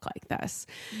doesn't look like this.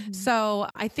 So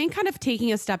I think kind of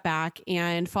taking a step back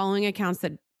and following accounts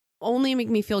that only make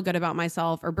me feel good about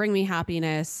myself or bring me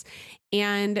happiness,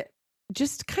 and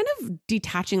just kind of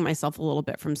detaching myself a little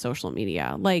bit from social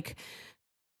media. Like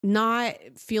not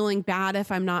feeling bad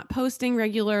if I'm not posting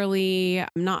regularly. I'm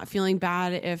not feeling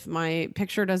bad if my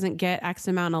picture doesn't get X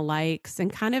amount of likes,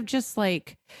 and kind of just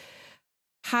like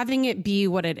having it be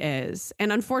what it is.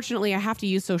 And unfortunately, I have to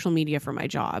use social media for my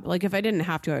job. Like if I didn't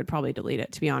have to, I would probably delete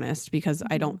it, to be honest, because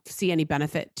I don't see any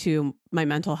benefit to my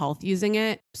mental health using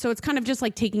it. So it's kind of just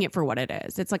like taking it for what it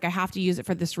is. It's like, I have to use it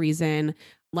for this reason.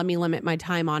 Let me limit my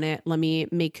time on it. Let me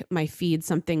make my feed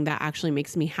something that actually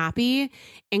makes me happy,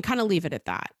 and kind of leave it at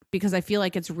that. Because I feel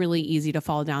like it's really easy to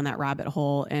fall down that rabbit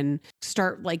hole and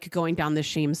start like going down this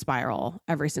shame spiral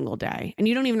every single day. And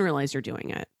you don't even realize you're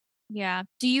doing it. Yeah.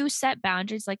 Do you set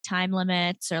boundaries like time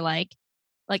limits or like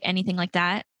anything like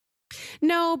that?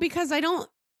 No, because I don't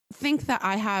think that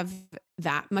I have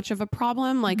that much of a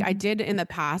problem. Like I did in the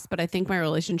past, but I think my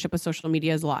relationship with social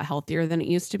media is a lot healthier than it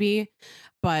used to be.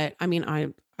 But I mean,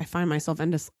 I find myself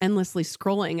endlessly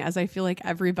scrolling, as I feel like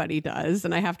everybody does,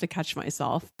 and I have to catch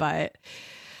myself. But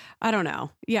I don't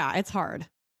know. Yeah, it's hard.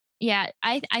 Yeah,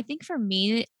 I think for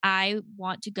me, I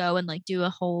want to go and like do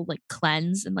a whole like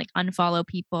cleanse and like unfollow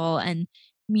people and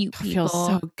mute It people. feels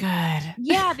so good.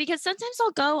 Yeah, because sometimes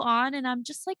I'll go on and I'm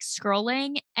just like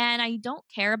scrolling and I don't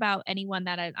care about anyone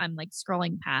that I'm like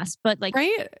scrolling past, but like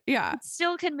Right? Yeah. it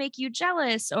still can make you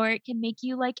jealous or it can make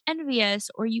you like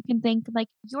envious or you can think like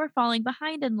you're falling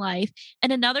behind in life.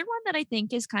 And another one that I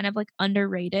think is kind of like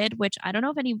underrated, which I don't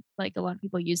know if any like a lot of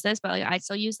people use this, but like I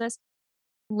still use this,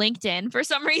 LinkedIn for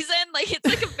some reason. Like it's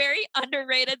like a very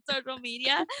underrated social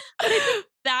media. But I think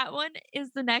that one is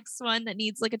the next one that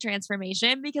needs like a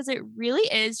transformation because it really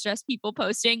is just people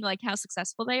posting like how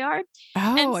successful they are.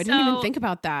 Oh, And I didn't even so think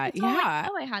about that. it's all like, Yeah.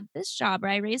 oh, I had this job or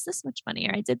I raised this much money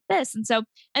or I did this. And so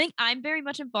I think I'm very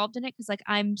much involved in it because like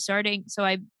I'm starting. So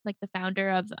I'm like the founder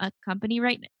of a company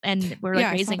right now and we're like Yeah,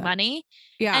 I saw raising that. money.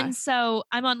 Yeah. And so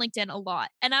I'm on LinkedIn a lot.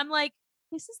 And I'm like,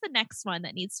 this is the next one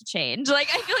that needs to change. Like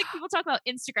I feel like people talk about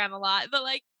Instagram a lot, but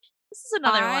like This is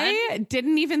another one. I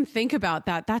didn't even think about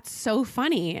that. That's so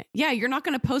funny. Yeah, you're not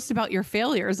going to post about your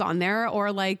failures on there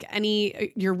or like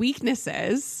any your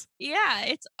weaknesses. Yeah,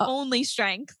 it's only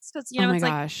strengths because, Oh my it's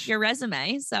like gosh. your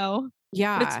resume. So,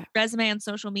 but it's Yeah. resume and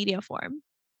social media form.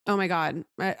 Oh my God.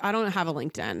 I don't have a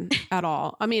LinkedIn at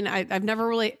all. I mean, I've never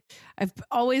really, I've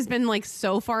always been like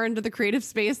so far into the creative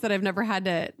space that I've never had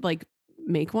to like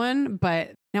make one,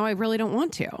 but now I really don't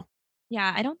want to.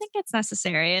 Yeah, I don't think it's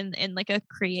necessary in like a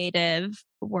creative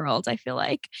world, I feel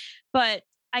like. But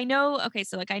I know, okay,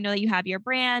 so like I know that you have your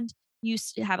brand,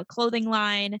 have a clothing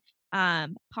line,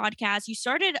 podcast. You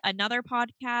started another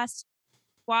podcast.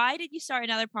 Why did you start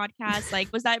another podcast?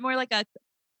 Like, was that more like a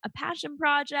passion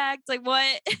project? Like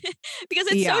what? Because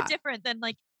it's so Yeah. different than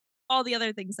like all the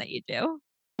other things that you do.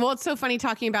 Well, it's so funny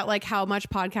talking about like how much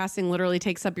podcasting literally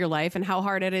takes up your life and how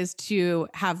hard it is to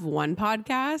have one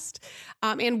podcast.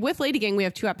 And with Lady Gang, we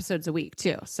have 2 episodes a week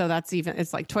too. So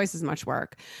it's like twice as much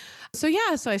work. So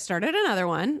yeah, so I started another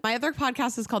one. My other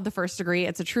podcast is called The First Degree.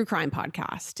 It's a true crime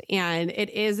podcast, and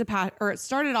it is it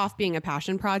started off being a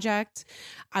passion project.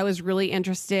 I was really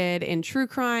interested in true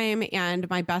crime, and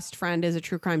my best friend is a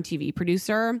true crime TV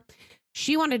producer.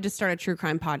 She wanted to start a true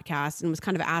crime podcast and was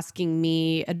kind of asking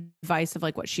me advice of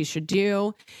like what she should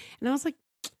do. And I was like,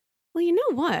 well, you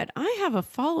know what? I have a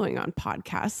following on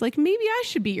podcasts. Like maybe I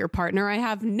should be your partner. I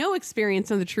have no experience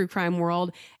in the true crime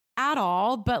world at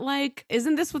all, but like,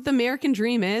 isn't this what the American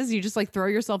dream is? You just like throw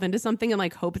yourself into something and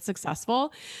like hope it's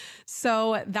successful.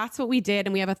 So that's what we did.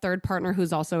 And we have a third partner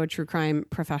who's also a true crime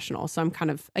professional. So I'm kind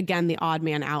of, again, the odd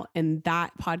man out in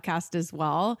that podcast as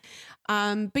well.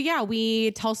 But yeah,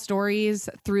 we tell stories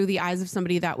through the eyes of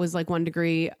somebody that was like 1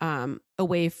 degree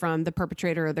away from the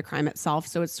perpetrator of the crime itself.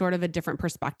 So it's sort of a different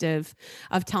perspective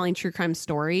of telling true crime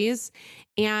stories.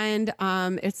 And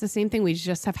it's the same thing. We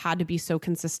just have had to be so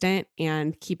consistent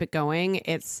and keep it going.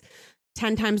 It's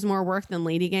 10 times more work than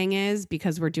Lady Gang is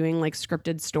because we're doing like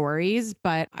scripted stories,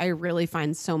 but I really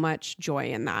find so much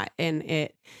joy in that. And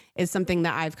it is something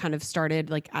that I've kind of started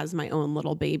like as my own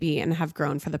little baby and have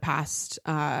grown for the past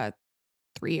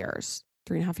 3 years,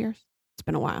 3.5 years. It's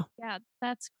been a while. Yeah,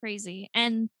 that's crazy.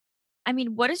 And I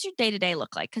mean, what does your day to day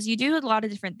look like? Because you do a lot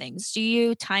of different things. Do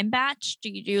you time batch? Do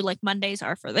you do like Mondays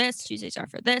are for this, Tuesdays are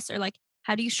for this? Or like,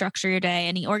 how do you structure your day?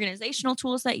 Any organizational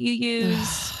tools that you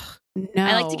use? No.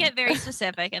 I like to get very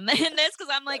specific in this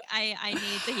because I'm like, I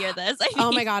need to hear this.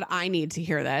 Oh my God, I need to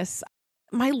hear this.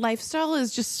 My lifestyle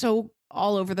is just so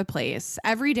all over the place.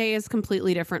 Every day is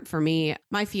completely different for me.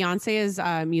 My fiance is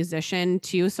a musician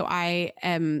too, so I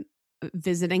am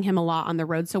visiting him a lot on the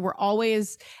road. So we're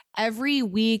always, every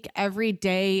week, every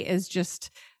day is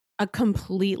just a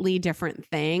completely different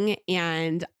thing.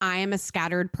 And I am a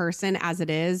scattered person as it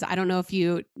is. I don't know if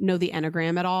you know the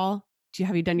Enneagram at all.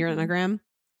 Have you done your Enneagram?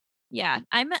 Yeah,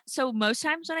 so most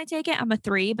times when I take it, I'm a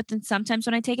 3, but then sometimes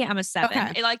when I take it, I'm a 7.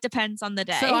 Okay. It like depends on the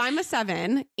day. So I'm a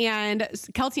 7 and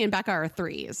Kelty and Becca are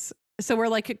 3s. So we're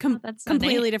like that's so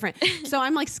completely neat. different. So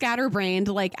I'm like scatterbrained,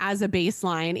 like as a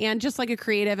baseline and just like a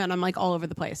creative, and I'm like all over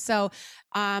the place. So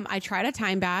I try to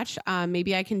time batch.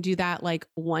 Maybe I can do that like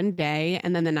one day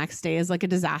and then the next day is like a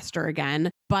disaster again.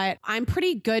 But I'm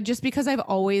pretty good just because I've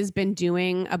always been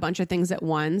doing a bunch of things at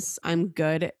once. I'm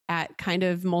good at kind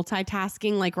of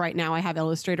multitasking. Like right now I have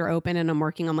Illustrator open and I'm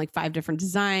working on like 5 different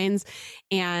designs.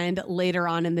 And later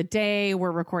on in the day,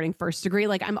 we're recording First Degree.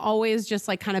 Like I'm always just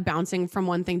like kind of bouncing from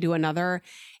one thing to another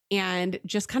and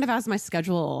just kind of as my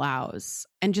schedule allows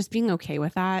and just being okay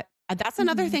with that. That's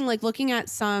another thing, like looking at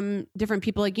some different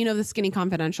people, like, the Skinny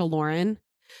Confidential, Lauren.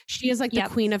 She is like the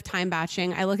queen of time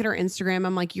batching. I look at her Instagram.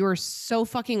 I'm like, you are so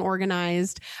fucking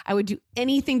organized. I would do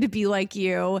anything to be like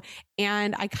you.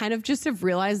 And I kind of just have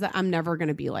realized that I'm never going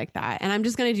to be like that. And I'm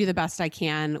just going to do the best I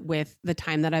can with the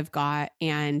time that I've got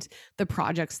and the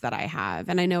projects that I have.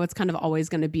 And I know it's kind of always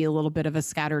going to be a little bit of a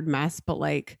scattered mess, but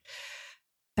like,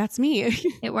 that's me.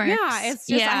 It works. Yeah, it's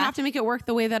just I have to make it work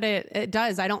the way that it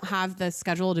does. I don't have the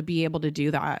schedule to be able to do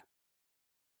that.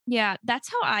 Yeah, that's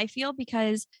how I feel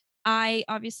because I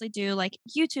obviously do like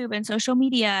YouTube and social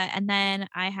media, and then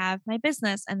I have my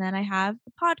business, and then I have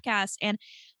the podcast. And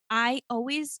I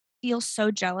always feel so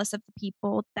jealous of the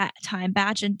people that time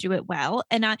batch and do it well.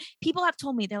 And people have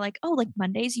told me, they're like, oh, like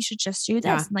Mondays, you should just do this.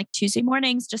 Yeah. And like Tuesday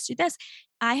mornings, just do this.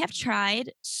 I have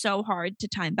tried so hard to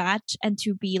time batch and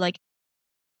to be like,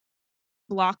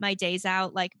 block my days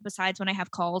out, like besides when I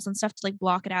have calls and stuff, to like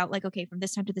block it out. Like, okay, from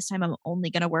this time to this time, I'm only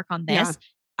going to work on this. Yeah.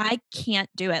 I can't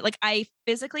do it. Like I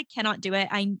physically cannot do it.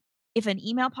 If an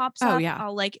email pops up,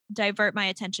 I'll like divert my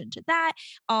attention to that.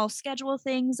 I'll schedule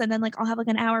things and then like I'll have like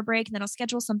an hour break and then I'll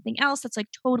schedule something else that's like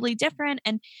totally different.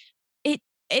 And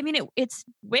I mean, it's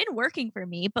been working for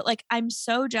me, but like I'm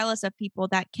so jealous of people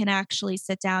that can actually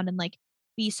sit down and like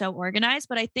be so organized.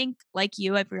 But I think, like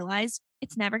you, I've realized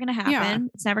it's never going to Yeah.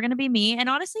 happen. It's never going to be me. And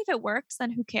honestly, if it works,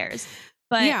 then who cares?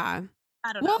 But Yeah.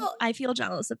 I don't know. Well, I feel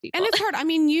jealous of and people. it's hard. I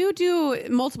mean, you do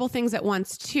multiple things at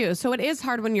once too. So it is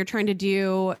hard when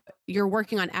you're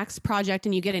working on X project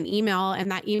and you get an email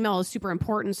and that email is super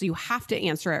important. So you have to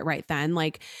answer it right then.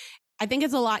 Like, I think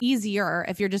it's a lot easier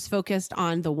if you're just focused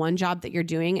on the one job that you're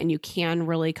doing and you can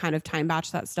really kind of time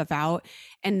batch that stuff out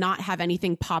and not have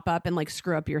anything pop up and like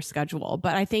screw up your schedule.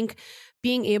 But I think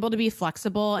being able to be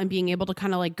flexible and being able to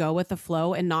kind of like go with the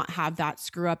flow and not have that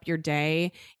screw up your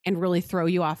day and really throw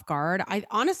you off guard. I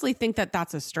honestly think that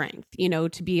that's a strength,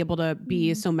 to be able to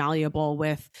be so malleable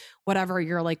with whatever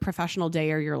your like professional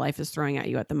day or your life is throwing at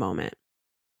you at the moment.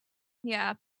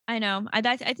 Yeah, I know. I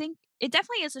think it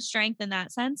definitely is a strength in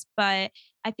that sense, but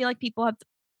I feel like people have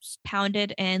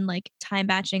pounded in like time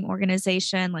batching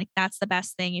organization. Like that's the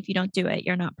best thing. If you don't do it,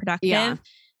 you're not Yeah. productive.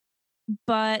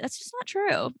 But that's just not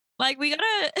true. Like we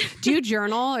gotta. Do you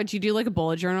journal or do you do like a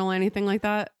bullet journal or anything like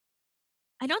that?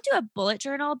 I don't do a bullet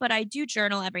journal, but I do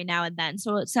journal every now and then.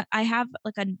 So I have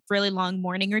like a really long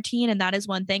morning routine, and that is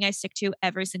one thing I stick to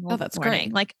every single Oh, that's morning.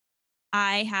 great. Like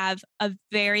I have a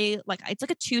very it's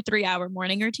like a 2-3 hour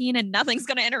morning routine, and nothing's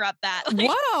gonna interrupt that. Like,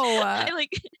 Whoa.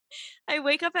 I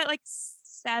wake up at like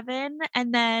 7,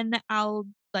 and then I'll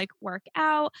like work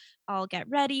out. I'll get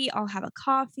ready. I'll have a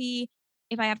coffee.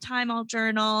 If I have time, I'll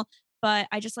journal. But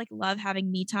I just like love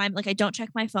having me time. Like I don't check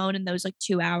my phone in those like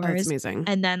 2 That's hours, amazing.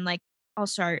 and then like I'll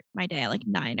start my day at like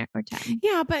 9 or 10.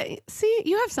 Yeah, but see,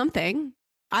 you have something.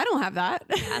 I don't have that.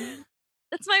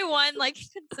 That's my one like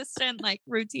consistent like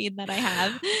routine that I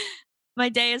have. My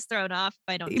day is thrown off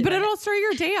if I don't do But it. it'll start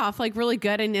your day off like really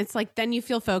good. And it's like, then you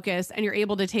feel focused and you're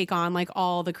able to take on like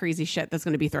all the crazy shit that's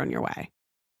going to be thrown your way.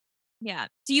 Yeah.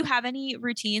 Do you have any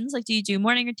routines? Like, do you do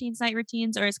morning routines, night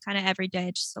routines, or is kind of every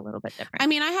day just a little bit different? I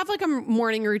mean, I have like a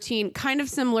morning routine kind of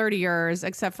similar to yours,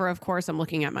 except for, of course, I'm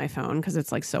looking at my phone because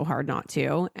it's like so hard not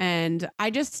to. And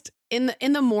I just, in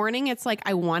the morning, it's like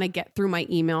I want to get through my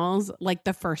emails like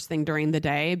the first thing during the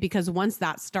day, because once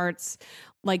that starts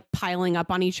like piling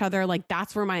up on each other, like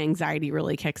that's where my anxiety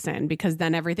really kicks in, because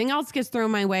then everything else gets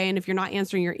thrown my way. And if you're not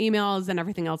answering your emails, then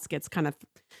everything else gets kind of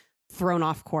thrown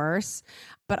off course.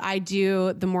 But I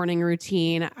do the morning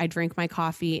routine. I drink my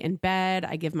coffee in bed.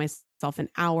 I give myself an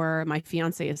hour. My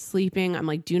fiance is sleeping. I'm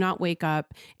like, do not wake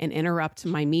up and interrupt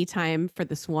my me time for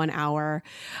this 1 hour.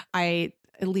 I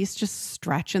at least just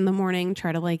stretch in the morning,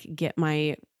 try to like get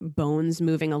my bones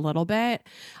moving a little bit,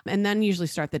 and then usually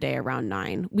start the day around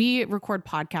 9. We record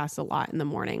podcasts a lot in the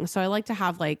morning. So I like to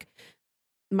have like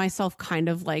myself kind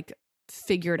of like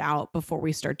figured out before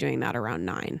we start doing that around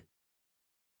 9.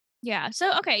 Yeah.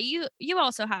 So okay, you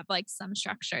also have like some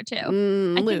structure too.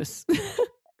 Loose.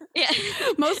 Yeah.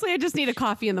 Mostly I just need a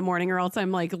coffee in the morning or else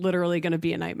I'm like literally going to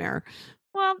be a nightmare.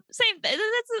 Well, same.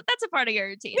 That's a part of your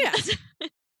routine. Yeah.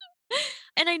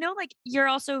 And I know like you're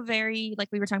also very, like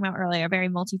we were talking about earlier, very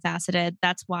multifaceted.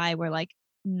 That's why we're like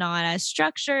not as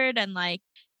structured and like,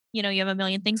 you have a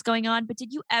million things going on. But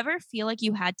did you ever feel like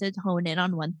you had to hone in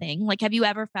on one thing? Like, have you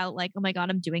ever felt like, oh my God,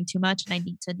 I'm doing too much and I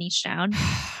need to niche down?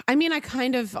 I mean, I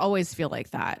kind of always feel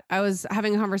like that. I was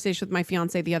having a conversation with my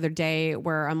fiance the other day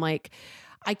where I'm like,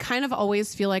 I kind of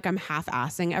always feel like I'm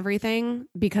half-assing everything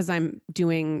because I'm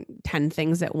doing 10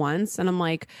 things at once. And I'm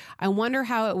like, I wonder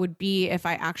how it would be if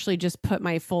I actually just put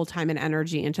my full time and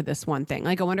energy into this one thing.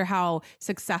 Like, I wonder how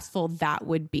successful that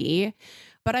would be.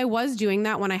 But I was doing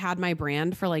that when I had my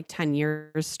brand for like 10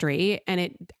 years straight.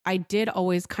 And I did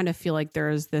always kind of feel like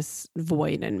there's this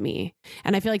void in me.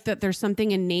 And I feel like that there's something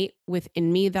innate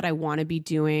within me that I want to be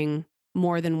doing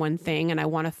more than one thing. And I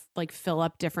want to like fill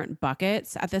up different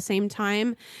buckets at the same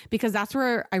time, because that's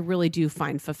where I really do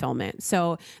find fulfillment.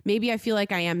 So maybe I feel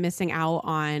like I am missing out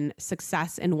on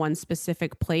success in one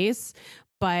specific place,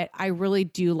 but I really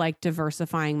do like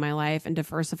diversifying my life and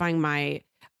diversifying my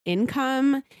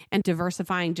income and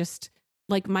diversifying just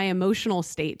like my emotional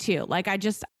state too. Like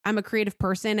I'm a creative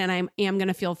person and I am going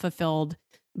to feel fulfilled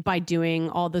by doing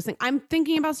all those things. I'm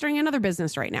thinking about starting another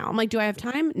business right now. I'm like, do I have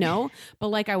time? No, but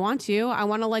like I want to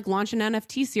like launch an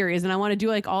NFT series and I want to do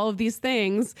like all of these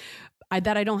things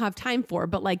that I don't have time for.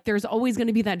 But like, there's always going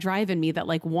to be that drive in me that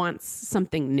like wants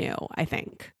something new, I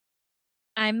think.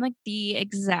 I'm like the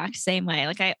exact same way.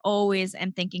 Like I always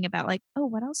am thinking about like, oh,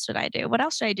 what else should I do? What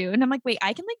else should I do? And I'm like, wait,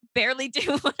 I can like barely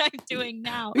do what I'm doing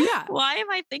now. Yeah. Why am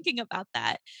I thinking about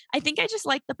that? I think I just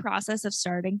like the process of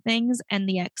starting things and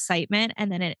the excitement.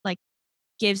 And then it like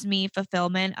gives me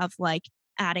fulfillment of like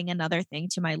adding another thing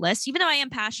to my list. Even though I am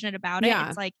passionate about it, Yeah.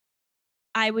 it's like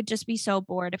I would just be so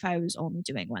bored if I was only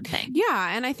doing one thing.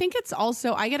 Yeah. And I think it's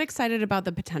also, I get excited about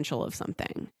the potential of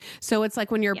something. So it's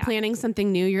like when you're planning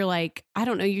something new, you're like, I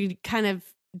don't know, you kind of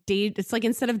it's like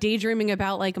instead of daydreaming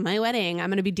about like my wedding, I'm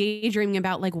going to be daydreaming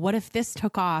about like, what if this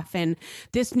took off and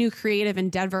this new creative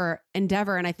endeavor. And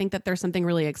I think that there's something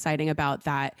really exciting about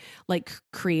that, like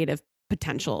creative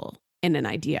potential in an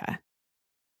idea.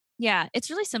 Yeah, it's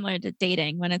really similar to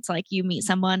dating when it's like you meet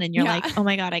someone and you're like, oh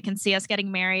my God, I can see us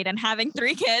getting married and having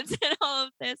 3 kids and all of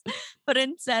this. But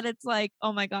instead it's like,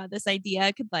 oh my God, this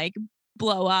idea could like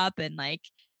blow up and like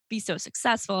be so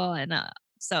successful. And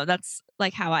so that's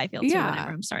like how I feel too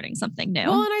whenever I'm starting something new.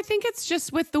 Well, and I think it's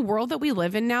just with the world that we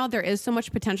live in now, there is so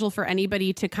much potential for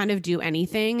anybody to kind of do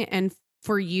anything and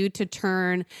for you to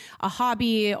turn a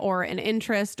hobby or an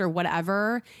interest or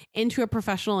whatever into a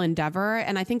professional endeavor.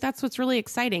 And I think that's what's really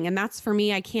exciting. And that's for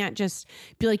me, I can't just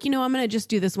be like, I'm going to just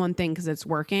do this one thing because it's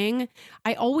working.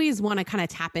 I always want to kind of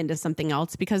tap into something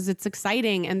else because it's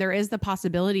exciting. And there is the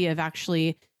possibility of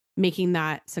actually making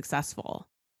that successful.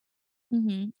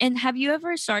 Mm-hmm. And have you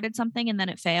ever started something and then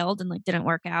it failed and like didn't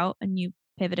work out and you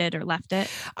pivoted or left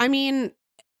it? I mean,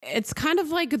 it's kind of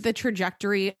like the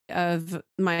trajectory of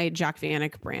my Jack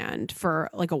Vanek brand for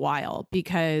like a while,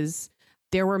 because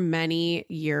there were many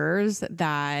years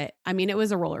that, I mean, it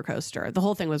was a roller coaster. The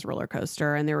whole thing was roller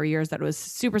coaster. And there were years that it was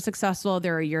super successful.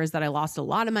 There were years that I lost a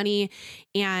lot of money.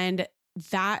 And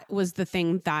that was the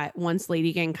thing that once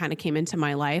Lady Gang kind of came into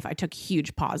my life, I took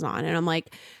huge pause on. And I'm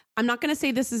like, I'm not going to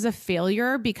say this is a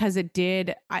failure because it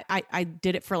did. I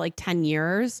did it for like 10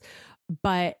 years,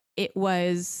 but it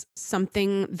was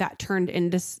something that turned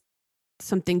into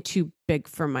something too big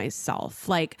for myself.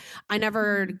 Like I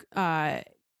never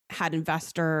had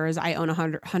investors. I own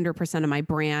 100% of my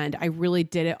brand. I really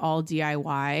did it all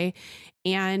DIY.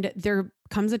 And there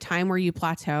comes a time where you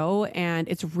plateau and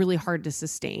it's really hard to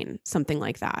sustain something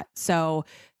like that. So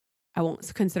I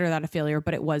won't consider that a failure,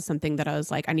 but it was something that I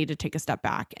was like, I need to take a step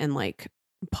back and like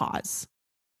pause.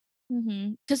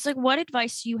 Because like, what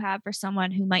advice do you have for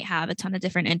someone who might have a ton of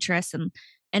different interests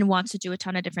and wants to do a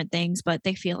ton of different things, but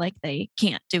they feel like they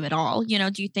can't do it all?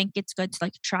 Do you think it's good to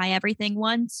like try everything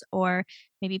once, or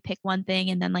maybe pick one thing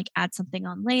and then like add something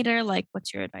on later? Like,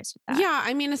 what's your advice with that? Yeah,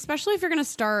 I mean, especially if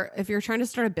you're trying to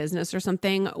start a business or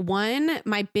something.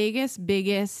 My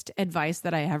biggest advice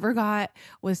that I ever got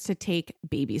was to take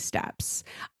baby steps.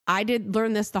 I did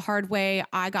learn this the hard way.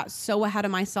 I got so ahead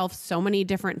of myself so many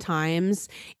different times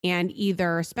and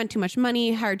either spent too much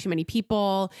money, hired too many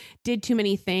people, did too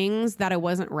many things that I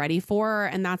wasn't ready for.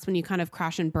 And that's when you kind of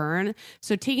crash and burn.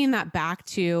 So taking that back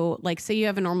to like, say you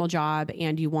have a normal job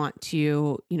and you want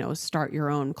to, start your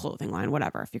own clothing line,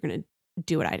 whatever, if you're going to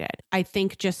do what I did. I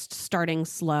think just starting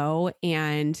slow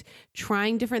and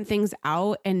trying different things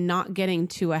out and not getting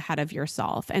too ahead of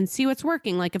yourself and see what's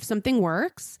working. Like if something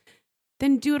works,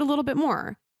 then do it a little bit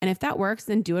more. And if that works,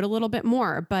 then do it a little bit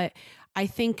more. But I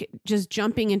think just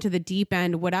jumping into the deep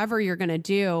end, whatever you're going to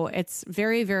do, it's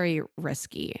very, very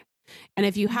risky. And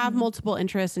if you have multiple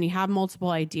interests and you have multiple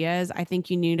ideas, I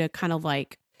think you need to kind of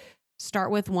like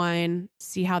start with one,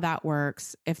 see how that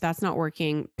works. If that's not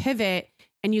working, pivot.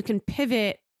 And you can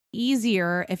pivot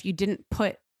easier if you didn't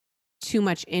put too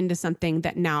much into something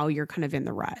that now you're kind of in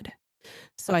the red.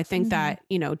 So I think that,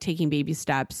 taking baby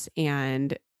steps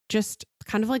and just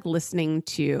kind of like listening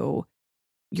to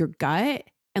your gut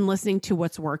and listening to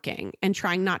what's working and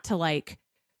trying not to like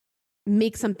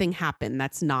make something happen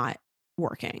that's not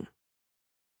working.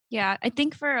 Yeah, I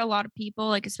think for a lot of people,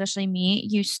 like especially me,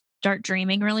 you start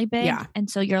dreaming really big. Yeah. And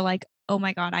so you're like, oh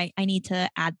my God, I need to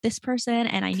add this person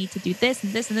and I need to do this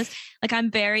and this and this. Like I'm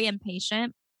very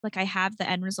impatient. Like I have the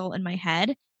end result in my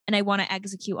head and I want to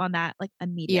execute on that like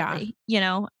immediately,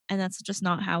 and that's just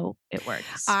not how it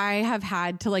works. I have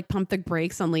had to like pump the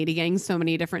brakes on Lady Gang so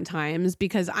many different times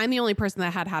because I'm the only person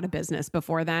that had a business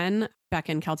before then.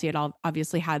 Becca and Kelty had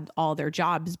obviously had all their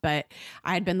jobs, but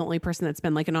I had been the only person that's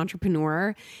been like an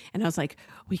entrepreneur. And I was like,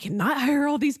 we cannot hire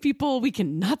all these people. We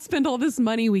cannot spend all this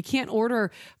money. We can't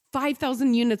order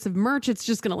 5,000 units of merch. It's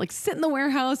just going to like sit in the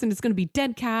warehouse and it's going to be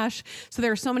dead cash. So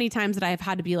there are so many times that I have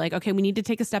had to be like, okay, we need to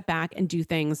take a step back and do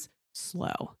things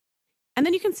slow. And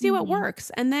then you can see what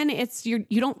works. And then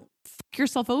you don't fuck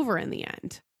yourself over in the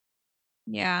end.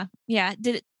 Yeah. Yeah.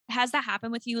 Has that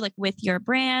happened with you, like with your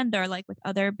brand or like with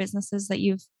other businesses that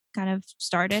you've kind of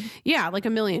started? Yeah, like a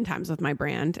million times with my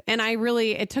brand. And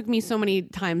it took me so many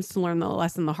times to learn the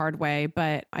lesson the hard way,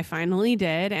 but I finally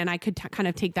did. And I could kind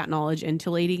of take that knowledge into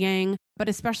Lady Gang, but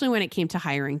especially when it came to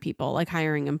hiring people, like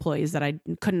hiring employees that I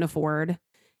couldn't afford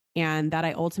and that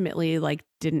I ultimately like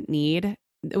didn't need.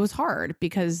 it was hard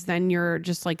because then you're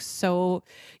just like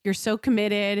you're so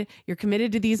committed. You're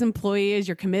committed to these employees.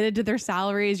 You're committed to their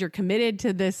salaries. You're committed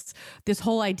to this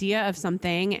whole idea of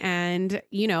something. And,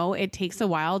 it takes a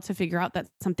while to figure out that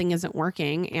something isn't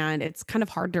working. And it's kind of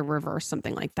hard to reverse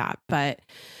something like that. But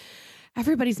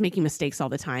everybody's making mistakes all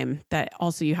the time that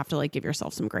also you have to like give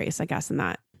yourself some grace, I guess, in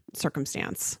that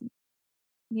circumstance.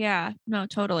 Yeah, no,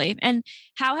 totally. And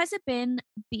how has it been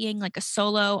being like a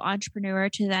solo entrepreneur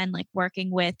to then like working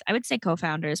with, I would say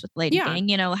co-founders with Lady Yeah. Gang,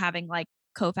 having like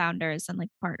co-founders and like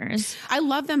partners? I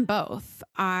love them both.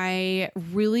 I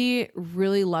really,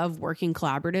 really love working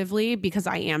collaboratively because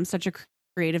I am such a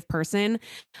creative person.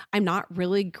 I'm not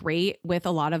really great with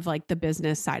a lot of like the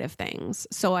business side of things.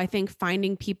 So I think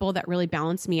finding people that really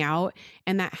balance me out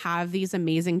and that have these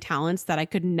amazing talents that I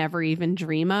could never even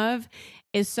dream of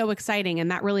is so exciting. And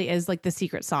that really is like the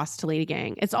secret sauce to Lady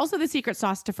Gang. It's also the secret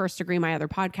sauce to First Degree, my other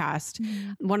podcast.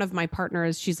 One of my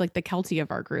partners, she's like the Kelty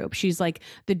of our group. She's like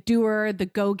the doer, the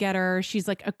go-getter. She's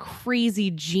like a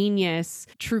crazy genius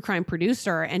true crime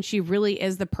producer. And she really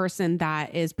is the person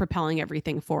that is propelling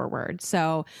everything forward.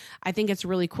 So I think it's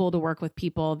really cool to work with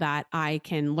people that I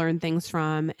can learn things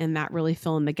from and that really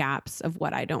fill in the gaps of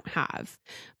what I don't have.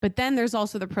 But then there's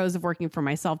also the pros of working for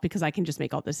myself because I can just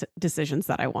make all the decisions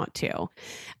that I want to.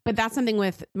 But that's something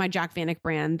with my Jack Vanek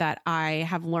brand that I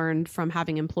have learned from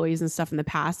having employees and stuff in the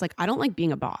past. Like, I don't like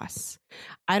being a boss.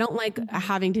 I don't like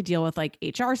having to deal with like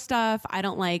HR stuff. I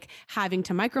don't like having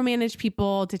to micromanage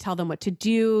people, to tell them what to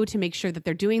do, to make sure that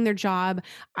they're doing their job.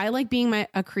 I like being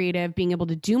a creative, being able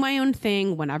to do my own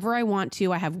thing whenever I want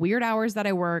to. I have weird hours that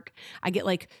I work. I get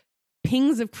like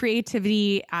pings of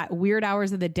creativity at weird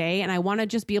hours of the day. And I want to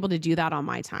just be able to do that on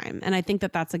my time. And I think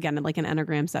that that's, again, like an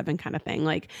Enneagram 7 kind of thing.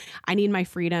 Like, I need my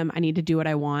freedom. I need to do what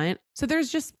I want. So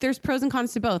there's pros and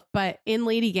cons to both. But in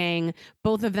Lady Gang,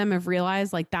 both of them have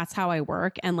realized like, that's how I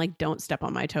work, and like, don't step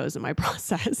on my toes in my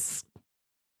process.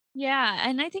 Yeah.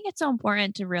 And I think it's so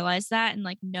important to realize that and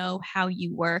like know how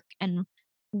you work and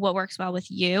what works well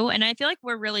with you. And I feel like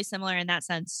we're really similar in that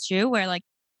sense too, where like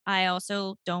I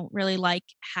also don't really like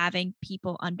having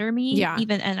people under me, Yeah.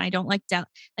 and I don't like,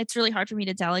 it's really hard for me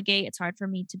to delegate. It's hard for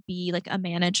me to be like a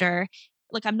manager.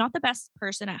 Like, I'm not the best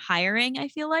person at hiring. I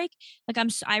feel like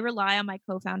I rely on my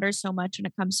co-founders so much when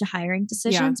it comes to hiring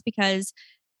decisions because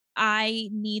I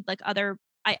need like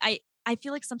I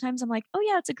feel like sometimes I'm like, oh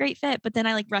yeah, it's a great fit, but then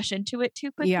I like rush into it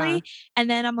too quickly. Yeah. And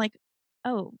then I'm like,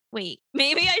 oh, wait,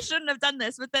 maybe I shouldn't have done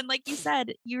this. But then, like you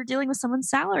said, you're dealing with someone's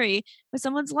salary, with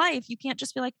someone's life. You can't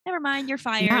just be like, never mind, you're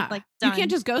fired. Yeah. Like, done. You can't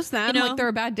just ghost them like they're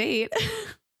a bad date.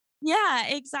 Yeah,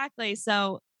 exactly.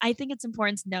 So I think it's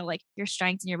important to know like your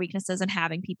strengths and your weaknesses, and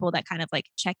having people that kind of like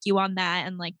check you on that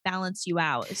and like balance you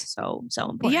out is so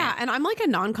important. Yeah. And I'm like a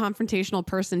non-confrontational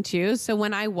person too. So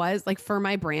when I was like, for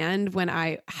my brand, when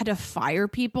I had to fire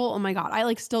people, oh my God, I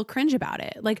like still cringe about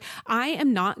it. Like, I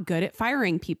am not good at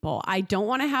firing people. I don't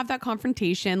want to have that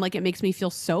confrontation. Like, it makes me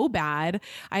feel so bad.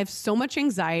 I have so much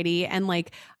anxiety, and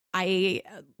like, I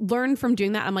learned from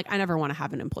doing that. I'm like, I never want to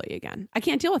have an employee again. I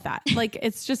can't deal with that. Like,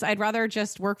 it's just, I'd rather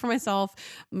just work for myself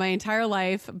my entire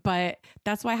life. But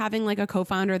that's why having like a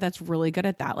co-founder that's really good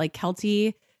at that. Like,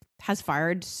 Kelty has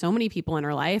fired so many people in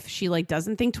her life. She like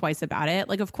doesn't think twice about it.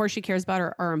 Like, of course she cares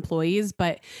about our employees,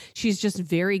 but she's just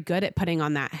very good at putting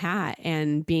on that hat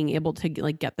and being able to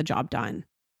like get the job done.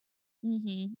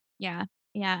 Mm-hmm. Yeah.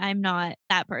 Yeah, I'm not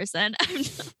that person.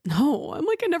 No, I'm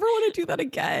like, I never want to do that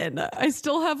again. I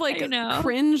still have like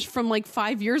cringe from like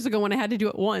 5 years ago when I had to do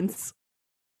it once.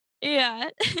 Yeah.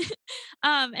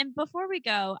 And before we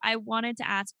go, I wanted to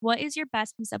ask, what is your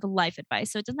best piece of life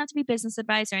advice? So it doesn't have to be business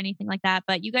advice or anything like that,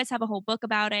 but you guys have a whole book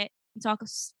about it. You talk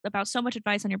about so much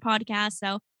advice on your podcast.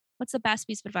 So what's the best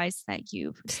piece of advice that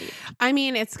you've received? I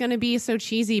mean, it's going to be so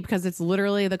cheesy because it's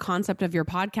literally the concept of your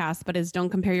podcast, but it's don't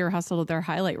compare your hustle to their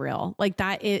highlight reel. Like,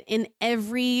 that in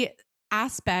every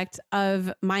aspect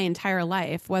of my entire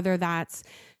life, whether that's,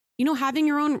 having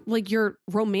your own, like your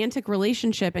romantic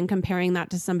relationship and comparing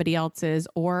that to somebody else's,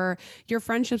 or your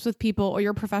friendships with people, or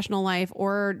your professional life,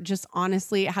 or just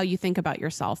honestly how you think about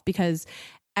yourself, because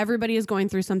everybody is going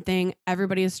through something.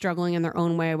 Everybody is struggling in their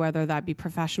own way, whether that be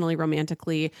professionally,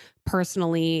 romantically,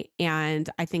 personally. And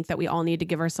I think that we all need to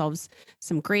give ourselves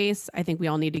some grace. I think we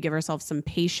all need to give ourselves some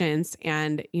patience.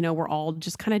 And, we're all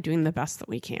just kind of doing the best that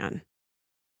we can.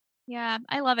 Yeah,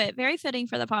 I love it. Very fitting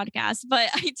for the podcast, but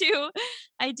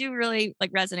I do really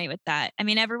like resonate with that. I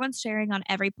mean, everyone's sharing on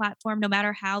every platform, no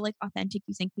matter how like authentic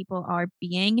you think people are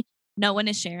being. No one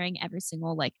is sharing every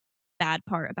single like bad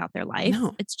part about their life.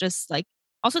 No. It's just like,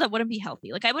 also that wouldn't be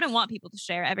healthy. Like, I wouldn't want people to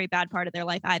share every bad part of their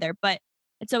life either, but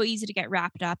it's so easy to get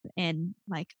wrapped up in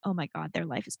like, oh my God, their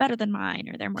life is better than mine,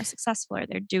 or they're more successful, or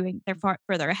they're far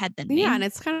further ahead than me. Yeah. And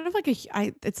it's kind of like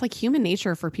it's like human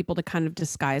nature for people to kind of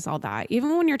disguise all that.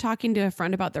 Even when you're talking to a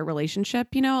friend about their relationship,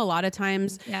 a lot of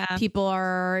times people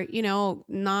are,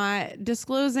 not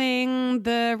disclosing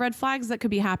the red flags that could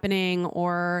be happening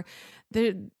or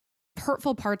the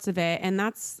hurtful parts of it. And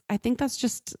I think that's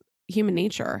just human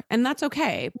nature, and that's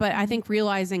okay. But I think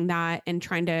realizing that and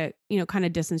trying to, kind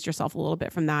of distance yourself a little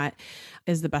bit from that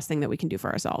is the best thing that we can do for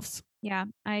ourselves. Yeah,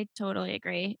 I totally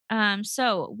agree.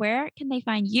 So where can they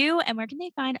find you, and where can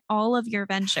they find all of your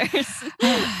ventures?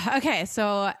 Okay.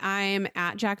 So I'm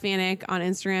at Jack Vanek on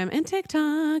Instagram and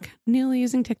TikTok, newly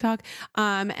using TikTok.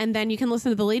 And then you can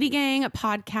listen to the Lady Gang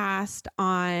podcast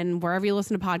on wherever you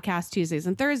listen to podcasts, Tuesdays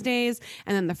and Thursdays.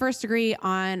 And then the First Degree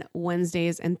on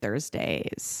Wednesdays and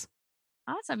Thursdays.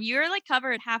 Awesome. You're like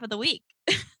covered half of the week.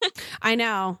 I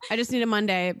know. I just need a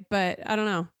Monday, but I don't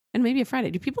know. And maybe a Friday.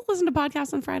 Do people listen to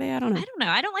podcasts on Friday? I don't know.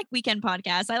 I don't like weekend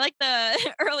podcasts. I like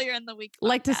the earlier in the week podcasts,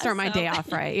 like to start my day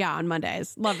off right. Yeah, on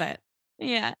Mondays. Love it.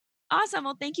 Yeah. Awesome.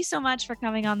 Well, thank you so much for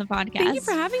coming on the podcast. Thank you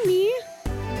for having me.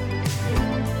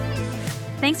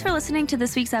 Thanks for listening to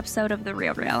this week's episode of The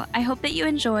Real Real. I hope that you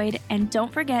enjoyed, and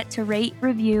don't forget to rate,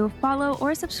 review, follow,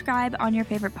 or subscribe on your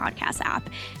favorite podcast app.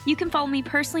 You can follow me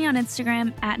personally on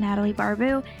Instagram at Natalie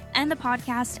Barbu and the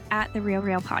podcast at The Real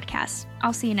Real Podcast.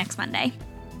 I'll see you next Monday.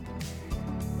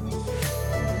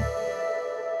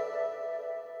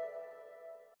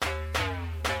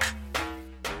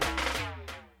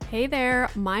 Hey there,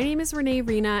 my name is Renee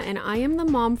Rena, and I am the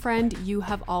mom friend you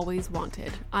have always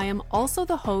wanted. I am also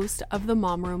the host of the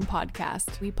Mom Room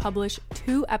podcast. We publish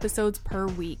 2 episodes per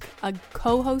week, a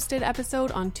co-hosted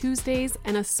episode on Tuesdays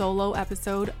and a solo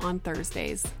episode on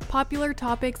Thursdays. Popular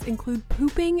topics include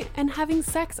pooping and having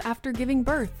sex after giving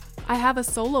birth. I have a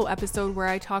solo episode where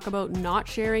I talk about not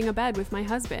sharing a bed with my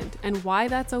husband and why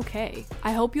that's okay.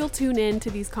 I hope you'll tune in to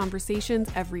these conversations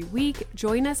every week.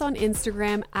 Join us on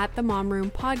Instagram at the Mom Room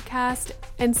Podcast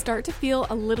and start to feel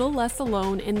a little less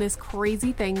alone in this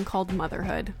crazy thing called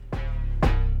motherhood.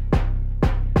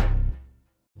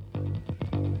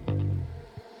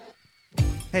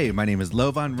 Hey, my name is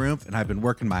Lovan Rumpf, and I've been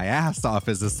working my ass off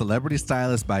as a celebrity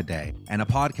stylist by day and a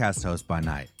podcast host by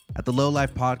night. At the Low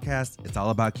Life Podcast, it's all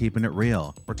about keeping it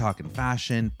real. We're talking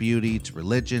fashion, beauty, to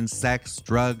religion, sex,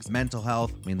 drugs, mental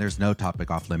health. I mean, there's no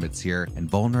topic off limits here, and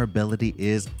vulnerability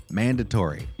is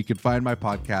mandatory. You can find my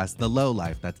podcast, The Low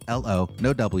Life, that's L-O,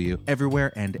 no W,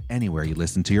 everywhere and anywhere you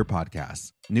listen to your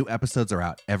podcasts. New episodes are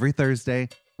out every Thursday.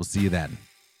 We'll see you then.